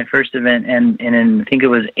 played my first event, and in, I think it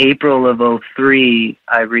was April of 2003,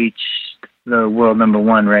 I reached the world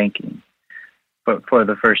 #1 ranking for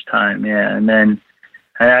the first time. Yeah, and then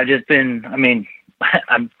I've just been. I mean,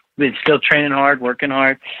 I've been still training hard, working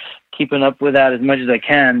hard, keeping up with that as much as I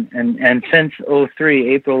can. And since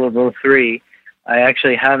April of 03, I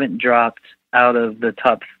actually haven't dropped out of the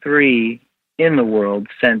top 3 in the world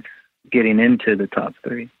since getting into the top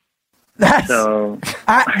 3. That's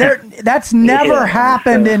never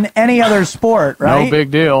happened in any other sport, right? No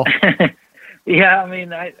big deal. Yeah, I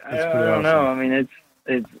mean, I don't know. I mean,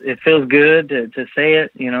 it feels good to say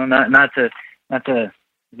it, you know, not to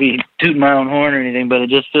be tooting my own horn or anything, but it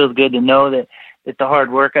just feels good to know that the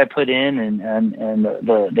hard work I put in and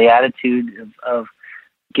the attitude of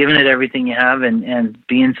giving it everything you have and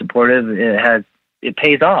being supportive, it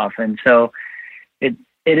pays off. And so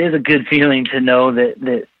it is a good feeling to know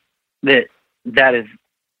that is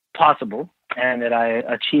possible and that I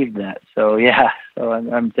achieved that. So yeah, so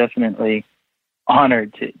I'm definitely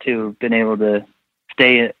honored to have been able to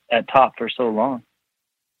stay at top for so long.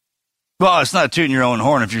 Well, it's not tooting your own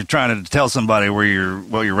horn if you're trying to tell somebody what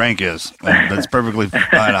your rank is. That's perfectly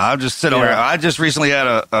fine. I'll just sit over here. I just recently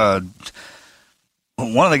had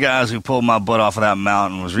one of the guys who pulled my butt off of that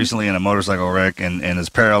mountain was recently in a motorcycle wreck and is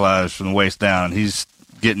paralyzed from the waist down. He's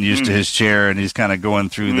getting used to his chair, and he's kind of going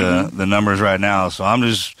through the numbers right now. So I'm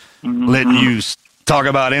just letting you talk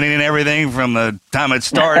about anything and everything from the time it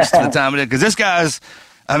starts to the time it is. Because this guy's,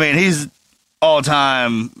 I mean, he's all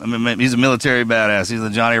time. I mean, he's a military badass. He's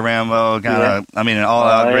a Johnny Rambo kind of. I mean, an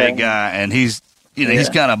all-out great guy, and he's he's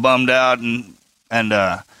kind of bummed out and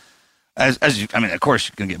as you, I mean, of course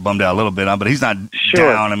you can get bummed out a little bit on, but he's not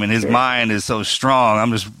down. I mean, his mind is so strong.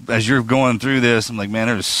 I'm just, as you're going through this, I'm like, man,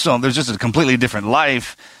 there's just a completely different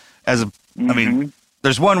life. I mean,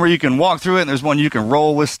 there's one where you can walk through it, and there's one you can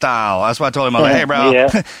roll with style. That's why I told him, I'm like, hey, bro,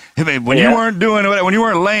 when you weren't doing it, when you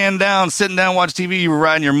weren't laying down, sitting down, watching TV, you were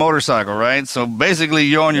riding your motorcycle, right? So basically,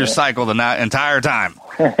 you're on your cycle the entire time.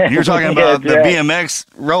 And you're talking about the BMX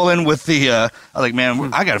rolling with the. I was like,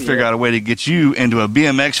 man, I got to figure out a way to get you into a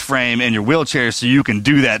BMX frame in your wheelchair so you can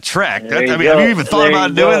do that track. Have you even thought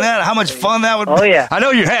about doing that? How much fun that would be? Oh yeah, I know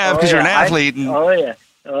you have because you're an athlete.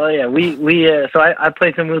 Oh yeah, we so I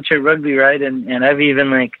play some wheelchair rugby, right? And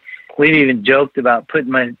we've even joked about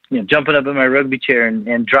putting jumping up in my rugby chair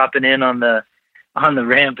and dropping in on the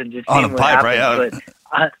ramp and just on seeing the pipe, right?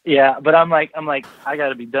 But I'm like I got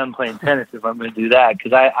to be done playing tennis if I'm going to do that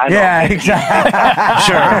because I exactly.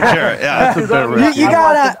 sure, yeah. You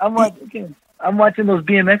gotta. I'm watching those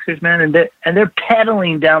BMXers, man, and they're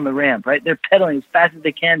pedaling down the ramp, right? They're pedaling as fast as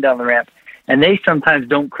they can down the ramp. And they sometimes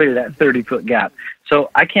don't clear that 30-foot gap. So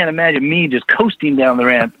I can't imagine me just coasting down the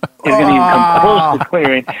ramp is going to even come close to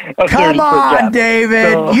clearing a 30-foot gap. Come on,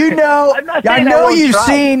 David. So, I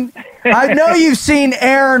know you've seen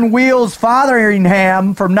Aaron Wheels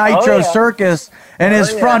Fotheringham from Nitro Circus and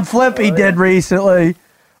his front flip he did recently.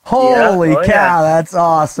 Holy cow, that's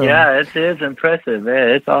awesome. Yeah, it is impressive. Yeah,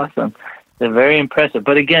 it's awesome. It's very impressive.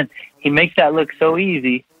 But again, he makes that look so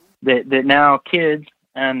easy that now kids,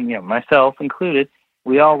 and myself included,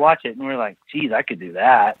 we all watch it and we're like, geez, I could do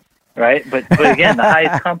that, right? But again, the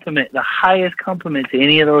highest compliment to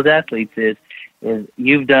any of those athletes is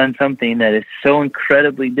you've done something that is so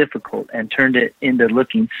incredibly difficult and turned it into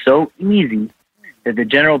looking so easy that the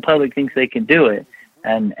general public thinks they can do it.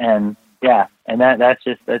 And that's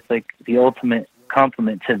like the ultimate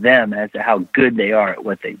compliment to them as to how good they are at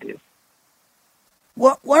what they do.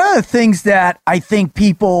 Well, one of the things that I think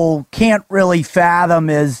people can't really fathom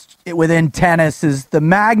within tennis is the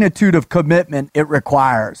magnitude of commitment it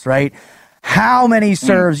requires, right? How many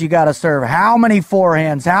serves you got to serve, how many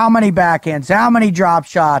forehands, how many backhands, how many drop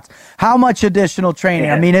shots, how much additional training.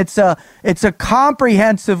 I mean, it's a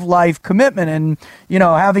comprehensive life commitment. And,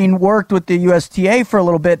 having worked with the USTA for a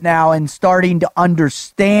little bit now and starting to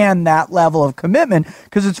understand that level of commitment,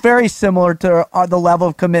 because it's very similar to the level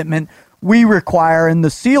of commitment we require in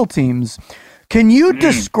the SEAL teams. Can you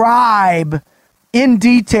describe in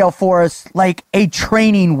detail for us, like a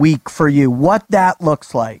training week for you, what that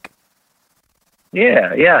looks like?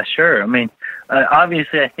 Yeah, sure. I mean,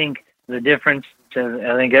 obviously, I think the difference,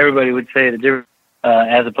 I think everybody would say the difference,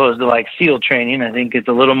 as opposed to like SEAL training, I think it's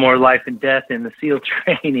a little more life and death in the SEAL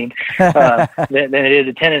training than it is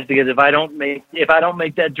at tennis, because if I don't make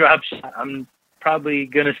that drop shot, I'm probably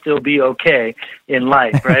going to still be okay in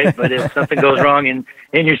life, right? But if something goes wrong in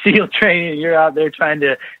your SEAL training and you're out there trying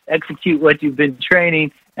to execute what you've been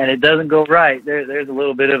training and it doesn't go right, there's a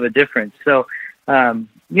little bit of a difference. So,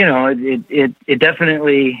 it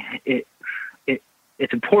definitely,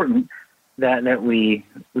 it's important that we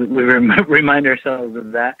remind ourselves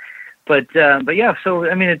of that. But yeah, so,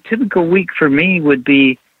 I mean, a typical week for me would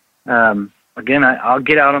be, Again, I'll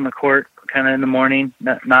get out on the court kind of in the morning.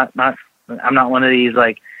 I'm not one of these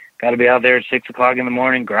like got to be out there at 6 o'clock in the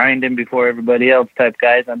morning grinding before everybody else type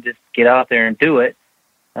guys. I'm just get out there and do it.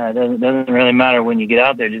 Doesn't really matter when you get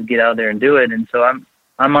out there. Just get out there and do it. And so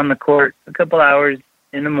I'm on the court a couple hours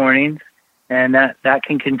in the mornings, and that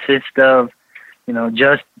can consist of,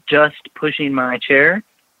 just pushing my chair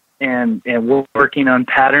and working on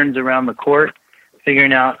patterns around the court,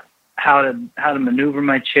 figuring out how to maneuver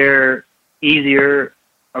my chair easier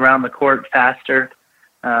around the court faster,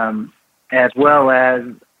 as well as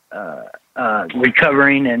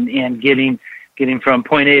recovering and getting from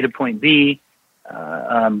point A to point B.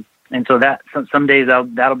 And so that some days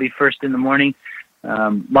that'll be first in the morning.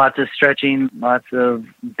 Lots of stretching, lots of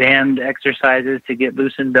band exercises to get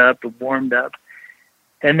loosened up, warmed up.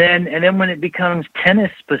 And then when it becomes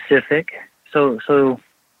tennis specific, so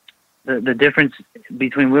the difference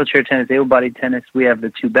between wheelchair tennis, able-bodied tennis, we have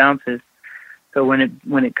the 2 bounces. So when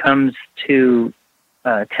it comes to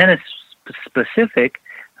tennis specific,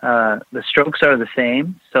 the strokes are the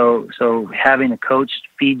same. So having a coach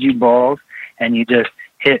feed you balls, and you just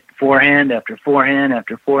hit forehand after forehand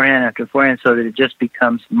after forehand after forehand, so that it just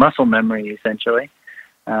becomes muscle memory essentially,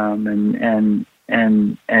 and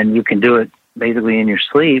you can do it basically in your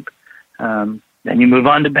sleep. Then you move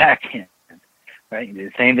on to backhand, right? You do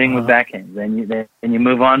the same thing with backhand. Then you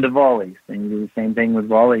move on to volleys. Then you do the same thing with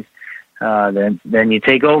volleys. Then you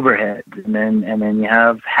take overhead, and then you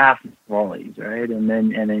have half volleys, right? And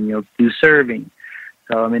then you'll do serving.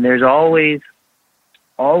 So I mean, there's always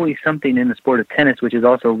something in the sport of tennis, which is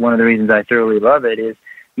also one of the reasons I thoroughly love it, is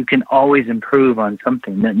you can always improve on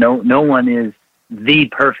something. No one is the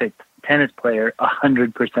perfect tennis player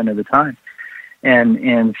 100% of the time.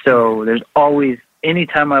 And so there's always,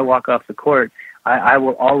 anytime I walk off the court, I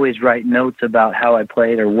will always write notes about how I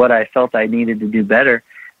played or what I felt I needed to do better.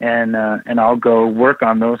 And I'll go work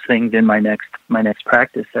on those things in my next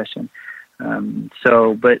practice session.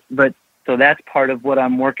 So that's part of what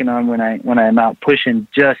I'm working on when I'm out pushing,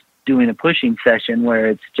 just doing a pushing session where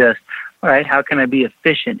it's just, all right, how can I be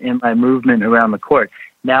efficient in my movement around the court?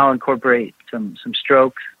 Now incorporate some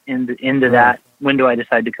strokes into that. When do I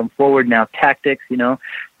decide to come forward? Now tactics, now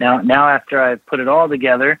after I've put it all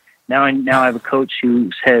together, now I have a coach who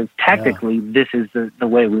says tactically, this is the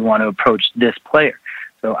way we want to approach this player.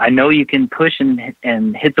 So I know you can push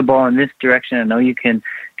and hit the ball in this direction. I know you can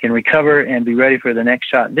recover and be ready for the next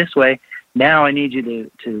shot this way. Now I need you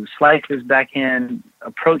to slice this backhand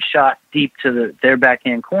approach shot deep to their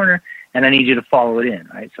backhand corner, and I need you to follow it in,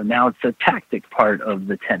 right? So now it's the tactic part of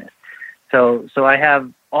the tennis. So I have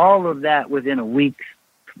all of that within a week's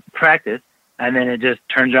practice, and then it just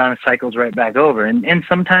turns around and cycles right back over. And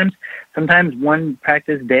sometimes one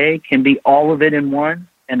practice day can be all of it in one,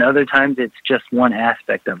 and other times it's just one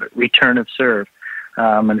aspect of it. Return of serve.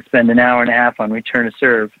 I'm going to spend an hour and a half on return of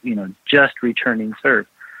serve, just returning serve.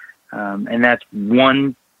 And that's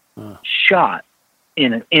one shot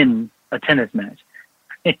in a tennis match.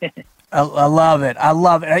 I love it. I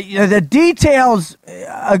love it. The details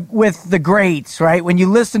with the greats, right? When you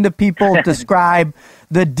listen to people describe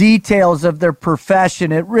the details of their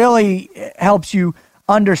profession, it really helps you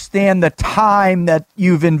understand the time that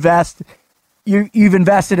you've invested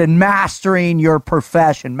in mastering your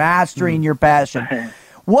profession, mastering your passion.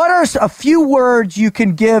 What are a few words you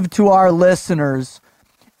can give to our listeners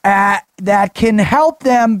that can help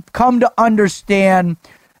them come to understand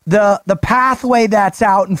the pathway that's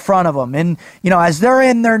out in front of them? And, as they're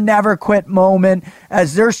in their never quit moment,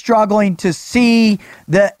 as they're struggling to see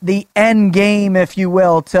the end game, if you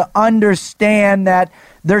will, to understand that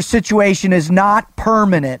their situation is not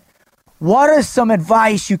permanent, what is some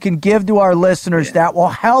advice you can give to our listeners that will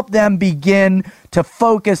help them begin to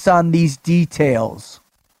focus on these details?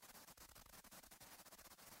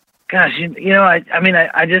 Gosh,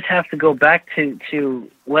 I just have to go back to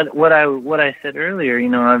what I said earlier.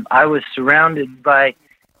 I was surrounded by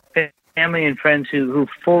family and friends who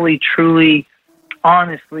fully, truly,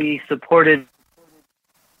 honestly supported.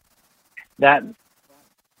 That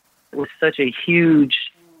was such a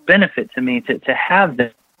huge benefit to me to have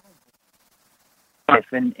this life,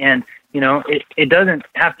 and it doesn't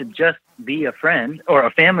have to just be a friend or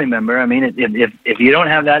a family member. I mean, if you don't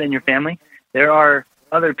have that in your family, there are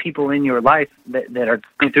other people in your life that are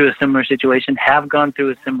going through a similar situation, have gone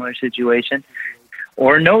through a similar situation,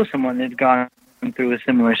 or know someone that's gone through a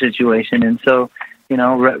similar situation. And so,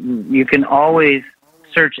 you can always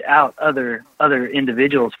search out other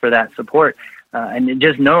individuals for that support, and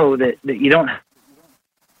just know that you don't have to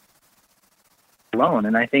be alone.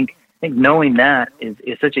 And I think knowing that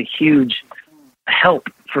is such a huge help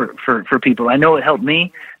for people. I know it helped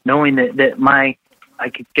me. knowing that I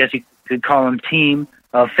guess you could call them team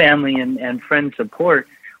of family and friend support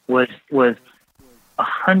was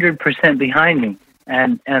 100% behind me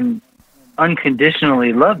and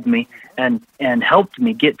unconditionally loved me and helped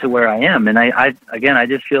me get to where I am. And I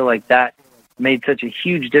just feel like that made such a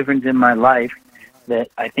huge difference in my life that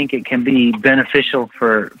I think it can be beneficial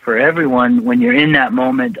for everyone when you're in that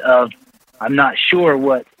moment of, I'm not sure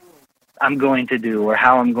what I'm going to do or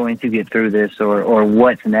how I'm going to get through this or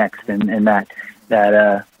what's next. And that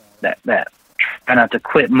try not to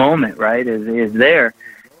quit moment, right, is there.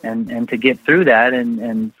 And to get through that.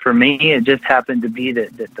 And for me, it just happened to be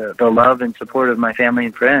that the love and support of my family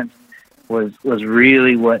and friends was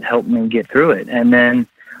really what helped me get through it. And then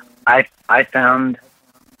I found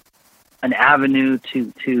an avenue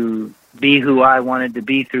to be who I wanted to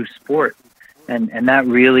be through sport. And that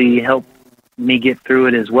really helped me get through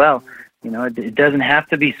it as well. It doesn't have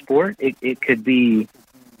to be sport. It could be,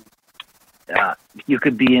 you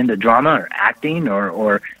could be into drama or acting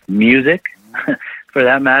or music for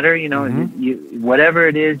that matter. Whatever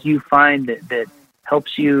it is you find that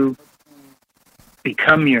helps you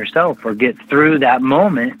become yourself or get through that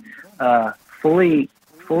moment, fully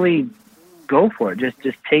go for it. Just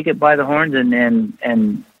take it by the horns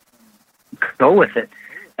and go with it,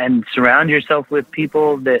 and surround yourself with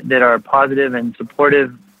people that are positive and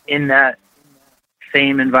supportive in that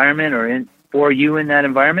same environment or for you in that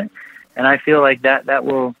environment. And I feel like that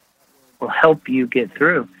will help you get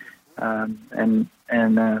through. It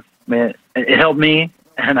helped me,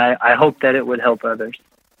 and I hope that it would help others.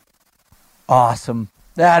 Awesome.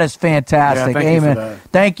 That is fantastic. Yeah, Amen.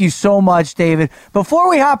 Thank you so much, David. Before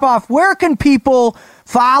we hop off, where can people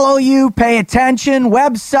follow you, pay attention,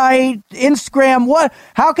 website, Instagram?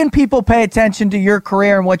 How can people pay attention to your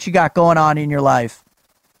career and what you got going on in your life?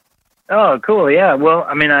 Oh, cool. Yeah. Well,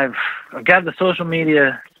 I mean, I've got the social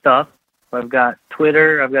media stuff. I've got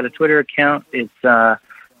Twitter. I've got a Twitter account. It's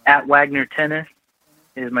at Wagner Tennis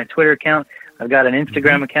is my Twitter account. I've got an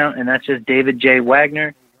Instagram account, and that's just David J.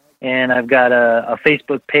 Wagner. And I've got a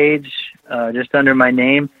Facebook page just under my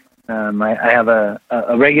name. I have a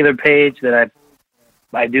regular page that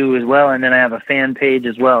I do as well, and then I have a fan page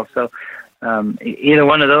as well. So either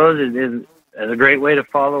one of those is a great way to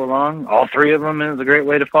follow along. All three of them is a great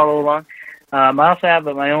way to follow along. I also have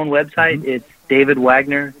my own website. It's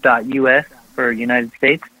davidwagner.us for United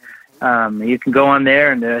States. You can go on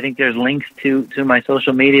there, and I think there's links to my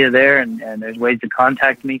social media there, and there's ways to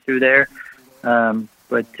contact me through there.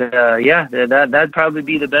 That'd probably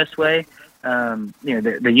be the best way. The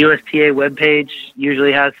USTA webpage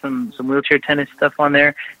usually has some wheelchair tennis stuff on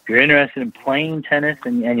there. If you're interested in playing tennis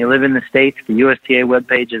and you live in the States, the USTA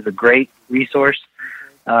webpage is a great resource.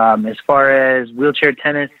 As far as wheelchair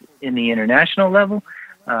tennis in the international level,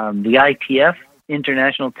 the ITF,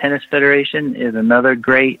 International Tennis Federation, is another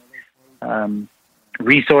great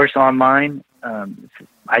resource online.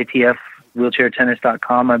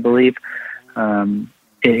 ITFwheelchairtennis.com, I believe.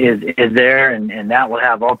 Is there, and that will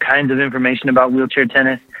have all kinds of information about wheelchair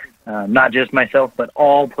tennis, not just myself, but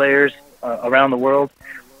all players around the world,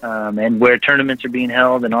 and where tournaments are being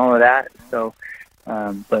held and all of that. So,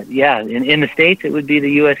 in the States, it would be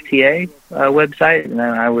the USTA website, and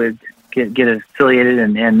I would get affiliated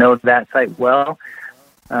and know that site well.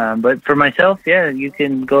 But for myself, you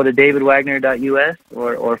can go to davidwagner.us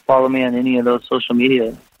or follow me on any of those social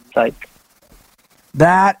media sites.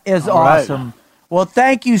 That is awesome. Right. Well,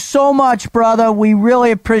 thank you so much, brother. We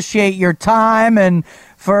really appreciate your time and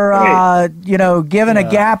for giving a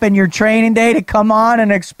gap in your training day to come on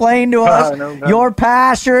and explain to us your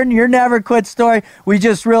passion, your never quit story. We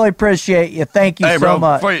just really appreciate you. Thank you so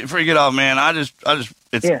much. Before you get off, man,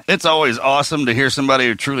 it's always awesome to hear somebody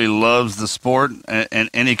who truly loves the sport in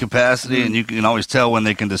any capacity, and you can always tell when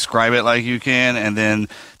they can describe it like you can, and then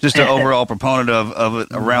just an overall proponent of it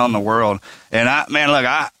around the world. And I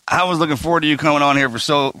was looking forward to you coming on here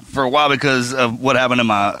for a while because of what happened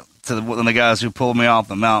to one of the guys who pulled me off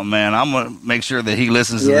the mountain, man. I'm going to make sure that he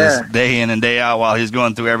listens to this day in and day out while he's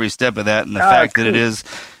going through every step of that, and the fact that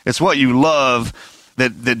it's what you love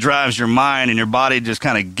that drives your mind, and your body just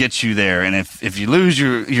kind of gets you there. And if you lose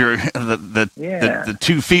the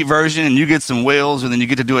 2 feet version and you get some wheels, and then you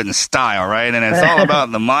get to do it in style, right? And it's all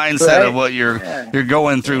about the mindset of what you're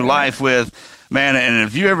going through life with, man. And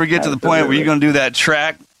if you ever get to the point where you're going to do that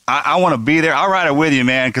track, I want to be there. I'll ride it with you,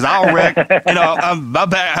 man, because I'll wreck. My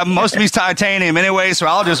back, most of me's titanium anyway, so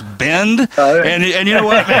I'll just bend. And you know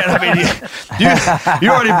what, man? I mean, you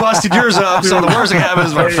already busted yours up, so the worst thing that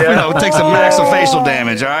happens is take some maxillofacial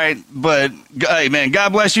damage. All right, but hey, man,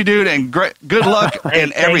 God bless you, dude, and good luck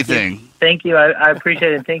in everything. Thank you. I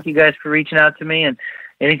appreciate it. Thank you guys for reaching out to me, and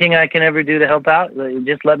anything I can ever do to help out,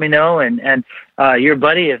 just let me know. And your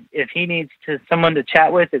buddy, if he needs someone to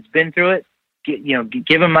chat with that's been through it,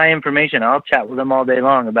 give him my information. I'll chat with him all day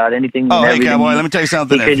long about anything. Oh, hey, Cowboy, let me tell you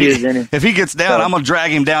something. If he gets down, So- I'm going to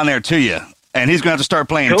drag him down there to you. And he's going to have to start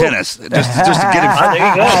playing tennis just to get him. There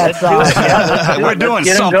you go. Let's do it. Yeah, let's do We're it. doing Let's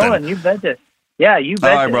get something. him going. You betcha. Yeah, you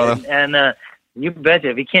betcha. All right, brother. And you betcha.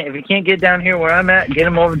 If he can't get down here where I'm at, get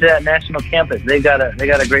him over to that national campus. They got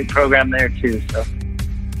a great program there too. So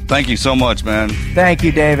Thank you so much, man. Thank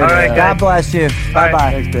you, David. All right, God guys. bless you. Bye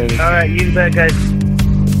bye. right. Thanks, David. all right, you bet, guys.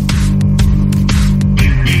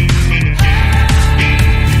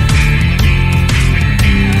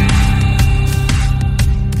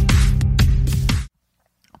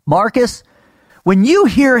 Marcus, when you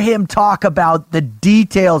hear him talk about the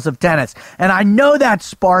details of tennis, and I know that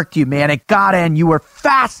sparked you, man, it got in. You were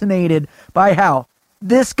fascinated by how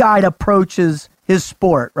this guy approaches his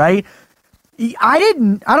sport, right? I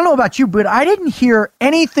don't know about you, but I didn't hear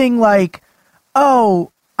anything like,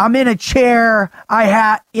 oh, I'm in a chair.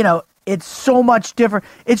 It's so much different.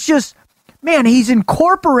 It's just, man, he's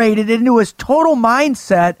incorporated into his total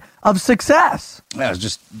mindset of success. Yeah,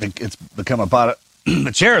 it's become a part of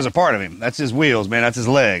the chair is a part of him. That's his wheels, man. That's his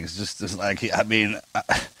legs. Just like, a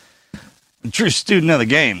true student of the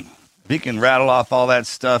game. If he can rattle off all that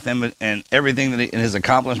stuff and everything in his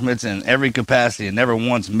accomplishments in every capacity and never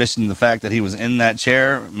once mentioned the fact that he was in that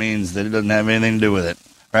chair means that it doesn't have anything to do with it,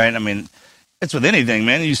 right? I mean, it's with anything,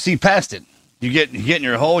 man. You see past it. You get in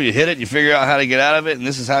your hole, you hit it, you figure out how to get out of it, and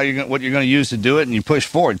this is what you're going to use to do it, and you push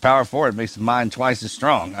forward, power forward. It makes the mind twice as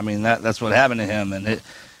strong. I mean, that's what happened to him,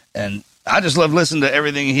 and I just love listening to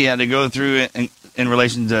everything he had to go through in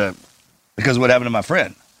relation to because of what happened to my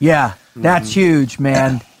friend. Yeah, that's huge,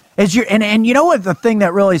 man. And you know what, the thing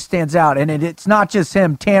that really stands out, and it's not just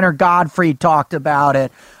him. Tanner Godfrey talked about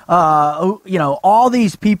it. All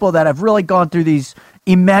these people that have really gone through these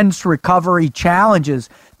immense recovery challenges,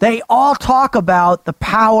 they all talk about the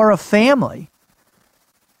power of family.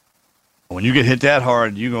 When you get hit that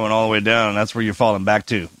hard, you're going all the way down, and that's where you're falling back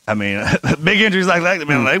to. I mean, big injuries like that,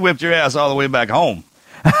 man, they whipped your ass all the way back home.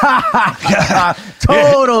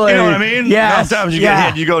 Totally. You know what I mean? Yes. Sometimes you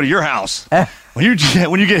get hit, you go to your house. When you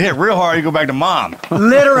get hit real hard, you go back to mom.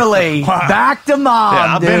 Literally, back to mom.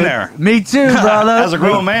 Yeah, I've dude. been there. Me too, brother. As a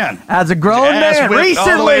grown man. As a grown Ass man, whipped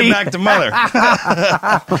recently. all the way back to mother.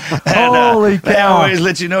 Holy They cow. always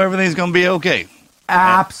let you know everything's going to be okay.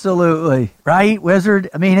 Absolutely. Right, Wizard?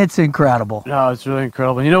 I mean, it's incredible. No, it's really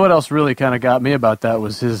incredible. And you know what else really kind of got me about that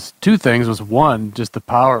was his two things. Was one, just the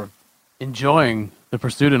power of enjoying the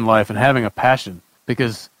pursuit in life and having a passion.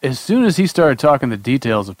 Because as soon as he started talking the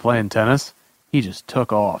details of playing tennis, he just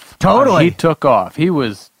took off. Totally. He took off. He could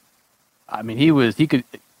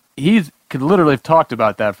literally have talked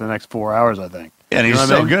about that for the next 4 hours, I think. And You he's know what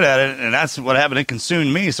so I mean? good at it, and that's what happened. It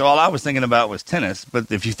consumed me, so all I was thinking about was tennis.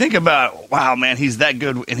 But if you think about, wow, man, he's that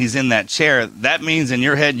good, and he's in that chair, that means in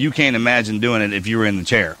your head you can't imagine doing it if you were in the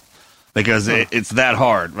chair. Because it's that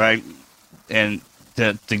hard, right? And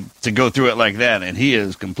to go through it like that, and he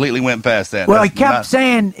has completely went past that. Well, he kept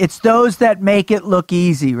saying it's those that make it look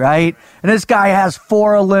easy, right? And this guy has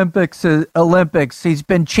 4 Olympics. He's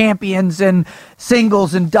been champions in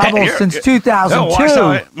singles and doubles since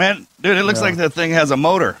 2002. Man, dude, it looks like that thing has a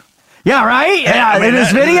motor. Yeah, right? Yeah, I mean, in his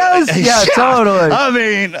videos? Yeah, totally. I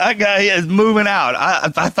mean, that guy is moving out. I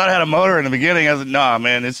thought it had a motor in the beginning. I was like, nah,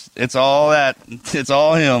 man, it's all that. It's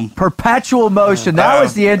all him. Perpetual motion. That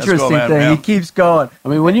was the interesting man, thing. yeah. He keeps going. I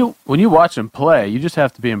mean, when you watch him play, you just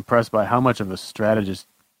have to be impressed by how much of a strategist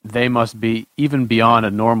they must be, even beyond a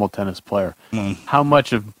normal tennis player. How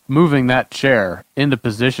much of moving that chair into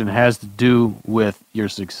position has to do with your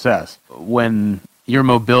success when your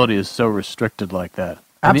mobility is so restricted like that.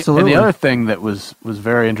 Absolutely. And the other thing that was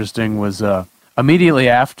very interesting was immediately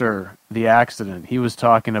after the accident, he was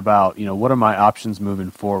talking about, what are my options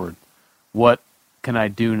moving forward? What can I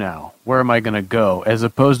do now? Where am I going to go? As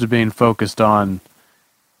opposed to being focused on,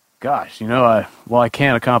 gosh, I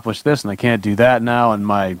can't accomplish this and I can't do that now, and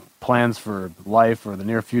my plans for life or the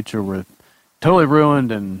near future were totally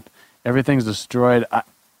ruined and everything's destroyed.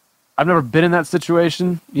 I've never been in that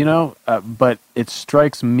situation, but it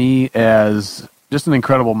strikes me as just an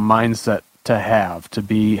incredible mindset to have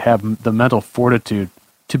the mental fortitude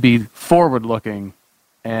to be forward-looking,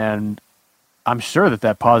 and I'm sure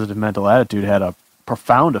that positive mental attitude had a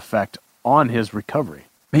profound effect on his recovery.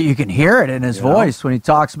 But you can hear it in his voice when he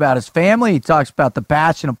talks about his family. He talks about the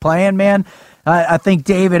passion of playing, man. I think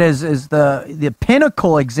David is the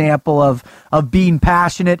pinnacle example of being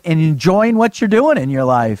passionate and enjoying what you're doing in your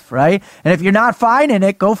life, right? And if you're not finding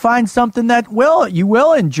it, go find something that you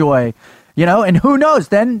will enjoy. and who knows,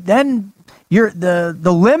 then the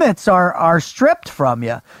limits are stripped from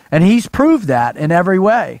you, and he's proved that in every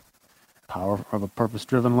way. Power of a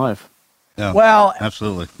purpose-driven life. Yeah, well,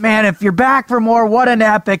 absolutely, man. If you're back for more, what an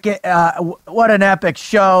epic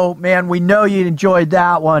show, man. We know you enjoyed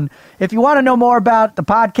that one. If you want to know more about the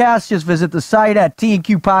podcast, just visit the site at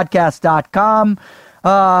tnqpodcast.com.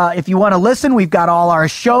 If you want to listen, we've got all our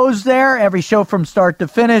shows there, every show from start to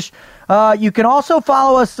finish. You can also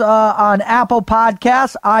follow us on Apple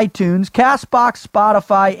Podcasts, iTunes, CastBox,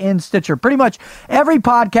 Spotify, and Stitcher. Pretty much every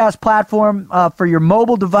podcast platform for your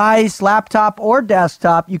mobile device, laptop, or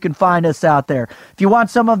desktop, you can find us out there. If you want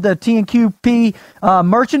some of the TNQP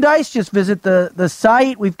merchandise, just visit the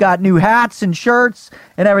site. We've got new hats and shirts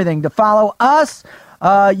and everything. To follow us,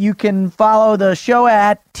 you can follow the show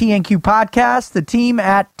at TNQ Podcast, the team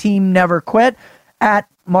at Team Never Quit, at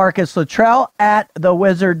Marcus Luttrell, at The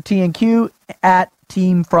Wizard TNQ, at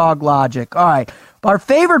Team Frog Logic. All right. Our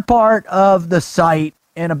favorite part of the site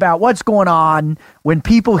and about what's going on when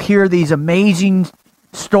people hear these amazing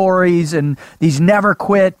stories and these never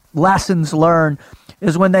quit lessons learned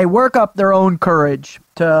is when they work up their own courage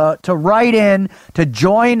to write in, to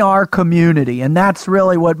join our community. And that's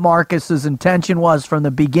really what Marcus's intention was from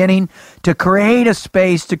the beginning, to create a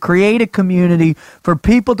space, to create a community for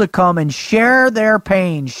people to come and share their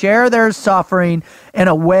pain, share their suffering in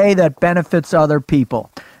a way that benefits other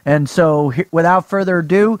people. And so without further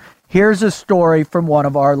ado, here's a story from one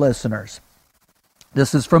of our listeners.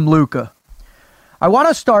 This is from Luca. I want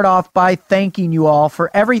to start off by thanking you all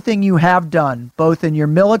for everything you have done, both in your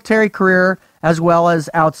military career as well as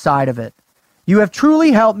outside of it. You have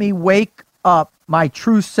truly helped me wake up my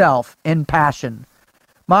true self in passion.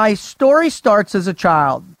 My story starts as a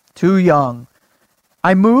child, too young.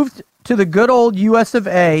 I moved to the good old US of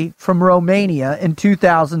A from Romania in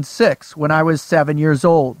 2006 when I was 7 years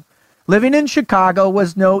old. Living in Chicago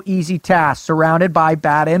was no easy task, surrounded by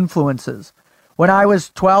bad influences. When I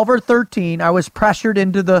was 12 or 13, I was pressured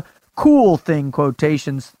into the cool thing,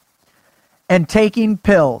 quotations, and taking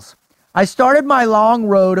pills. I started my long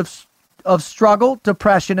road of struggle,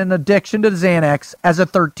 depression, and addiction to Xanax as a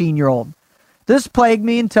 13-year-old. This plagued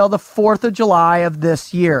me until the 4th of July of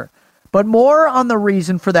this year, but more on the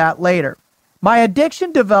reason for that later. My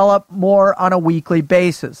addiction developed more on a weekly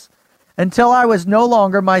basis until I was no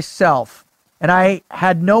longer myself, and I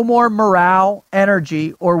had no more morale,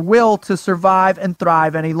 energy, or will to survive and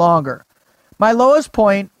thrive any longer. My lowest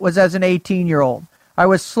point was as an 18-year-old. I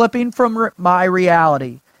was slipping from my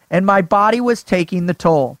reality, and my body was taking the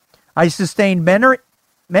toll. I sustained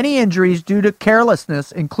many injuries due to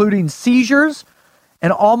carelessness, including seizures,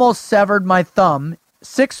 and almost severed my thumb,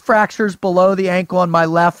 6 fractures below the ankle on my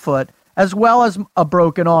left foot, as well as a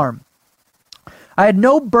broken arm. I had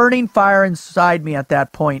no burning fire inside me at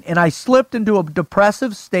that point, and I slipped into a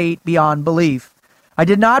depressive state beyond belief. I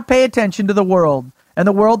did not pay attention to the world, and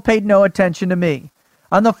the world paid no attention to me.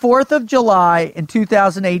 On the 4th of July in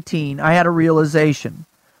 2018, I had a realization.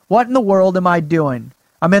 What in the world am I doing?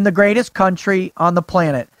 I'm in the greatest country on the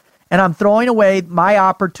planet, and I'm throwing away my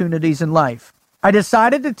opportunities in life. I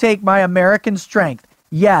decided to take my American strength,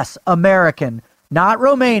 yes, American, not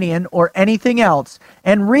Romanian or anything else,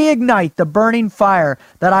 and reignite the burning fire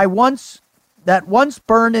that once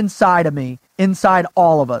burned inside of me, inside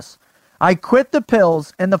all of us. I quit the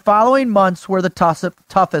pills, and the following months were the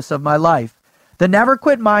toughest of my life. The never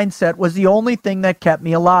quit mindset was the only thing that kept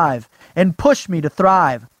me alive and pushed me to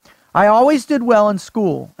thrive. I always did well in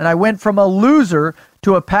school, and I went from a loser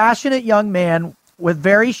to a passionate young man with a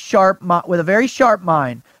very sharp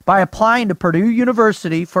mind by applying to Purdue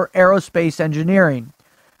University for aerospace engineering.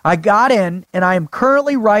 I got in, and I am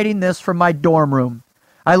currently writing this from my dorm room.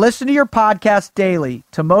 I listen to your podcast daily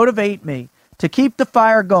to motivate me, to keep the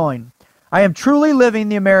fire going. I am truly living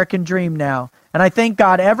the American dream now, and I thank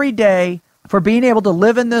God every day for being able to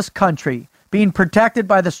live in this country, being protected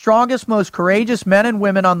by the strongest, most courageous men and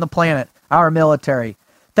women on the planet, our military.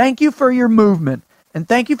 Thank you for your movement, and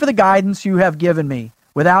thank you for the guidance you have given me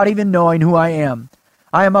without even knowing who I am.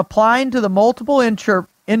 I am applying to multiple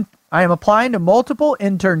internships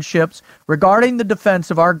regarding the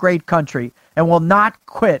defense of our great country and will not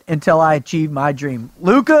quit until I achieve my dream.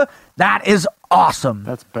 Luca, that is awesome.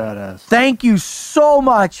 That's badass. Thank you so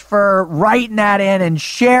much for writing that in and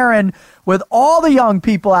sharing with all the young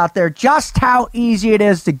people out there just how easy it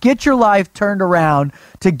is to get your life turned around,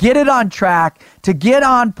 to get it on track, to get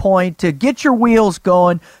on point, to get your wheels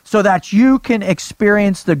going so that you can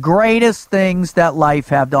experience the greatest things that life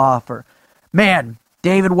have to offer. Man,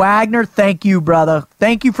 David Wagner, thank you, brother.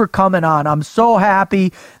 Thank you for coming on. I'm so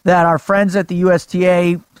happy that our friends at the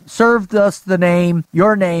USTA served us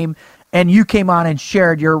your name, and you came on and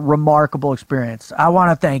shared your remarkable experience. I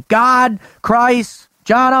want to thank God, Christ,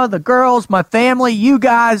 Jonna, the girls, my family, you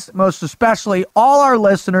guys, most especially all our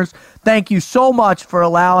listeners. Thank you so much for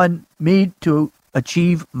allowing me to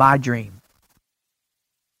achieve my dream.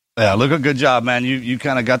 Yeah, look, a good job, man. You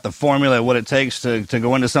kind of got the formula of what it takes to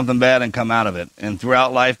go into something bad and come out of it. And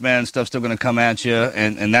throughout life, man, stuff's still going to come at you,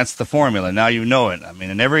 and that's the formula. Now you know it. I mean,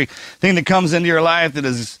 and everything that comes into your life that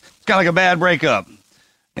is kind of like a bad breakup.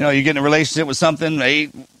 You know, you get in a relationship with something,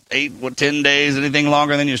 10 days, anything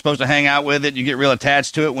longer than you're supposed to hang out with it, you get real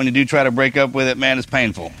attached to it. When you do try to break up with it, man, it's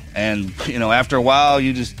painful. And, you know, after a while,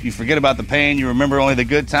 you forget about the pain. You remember only the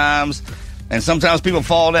good times. And sometimes people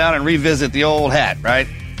fall down and revisit the old hat, right?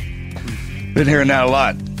 Been hearing that a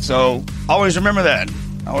lot. So always remember that.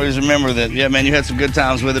 Always remember that, yeah, man, you had some good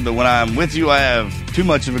times with it, but when I'm with you, I have too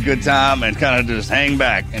much of a good time, and kind of just hang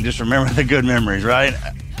back and just remember the good memories, right?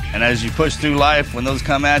 And as you push through life, when those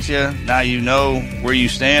come at you, now you know where you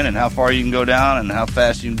stand and how far you can go down and how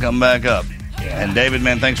fast you can come back up. Yeah. And David,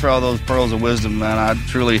 man, thanks for all those pearls of wisdom, man. I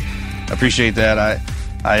truly appreciate that.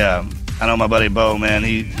 I know my buddy Bo, man.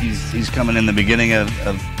 He's coming in the beginning of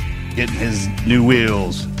getting his new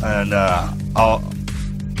wheels, and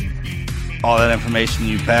all that information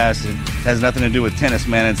you pass, it has nothing to do with tennis,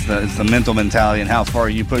 man. It's the mental mentality and how far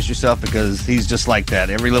you push yourself, because he's just like that.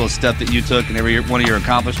 Every little step that you took and every one of your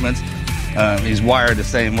accomplishments, he's wired the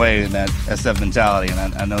same way in that SF mentality,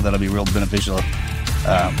 and I know that'll be real beneficial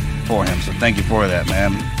for him. So thank you for that,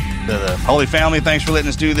 man. To the Holy Family, thanks for letting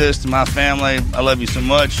us do this. To my family, I love you so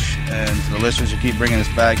much. And to the listeners who keep bringing us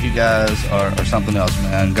back, you guys are something else,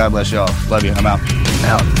 man. God bless y'all. Love you. I'm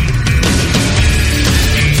out.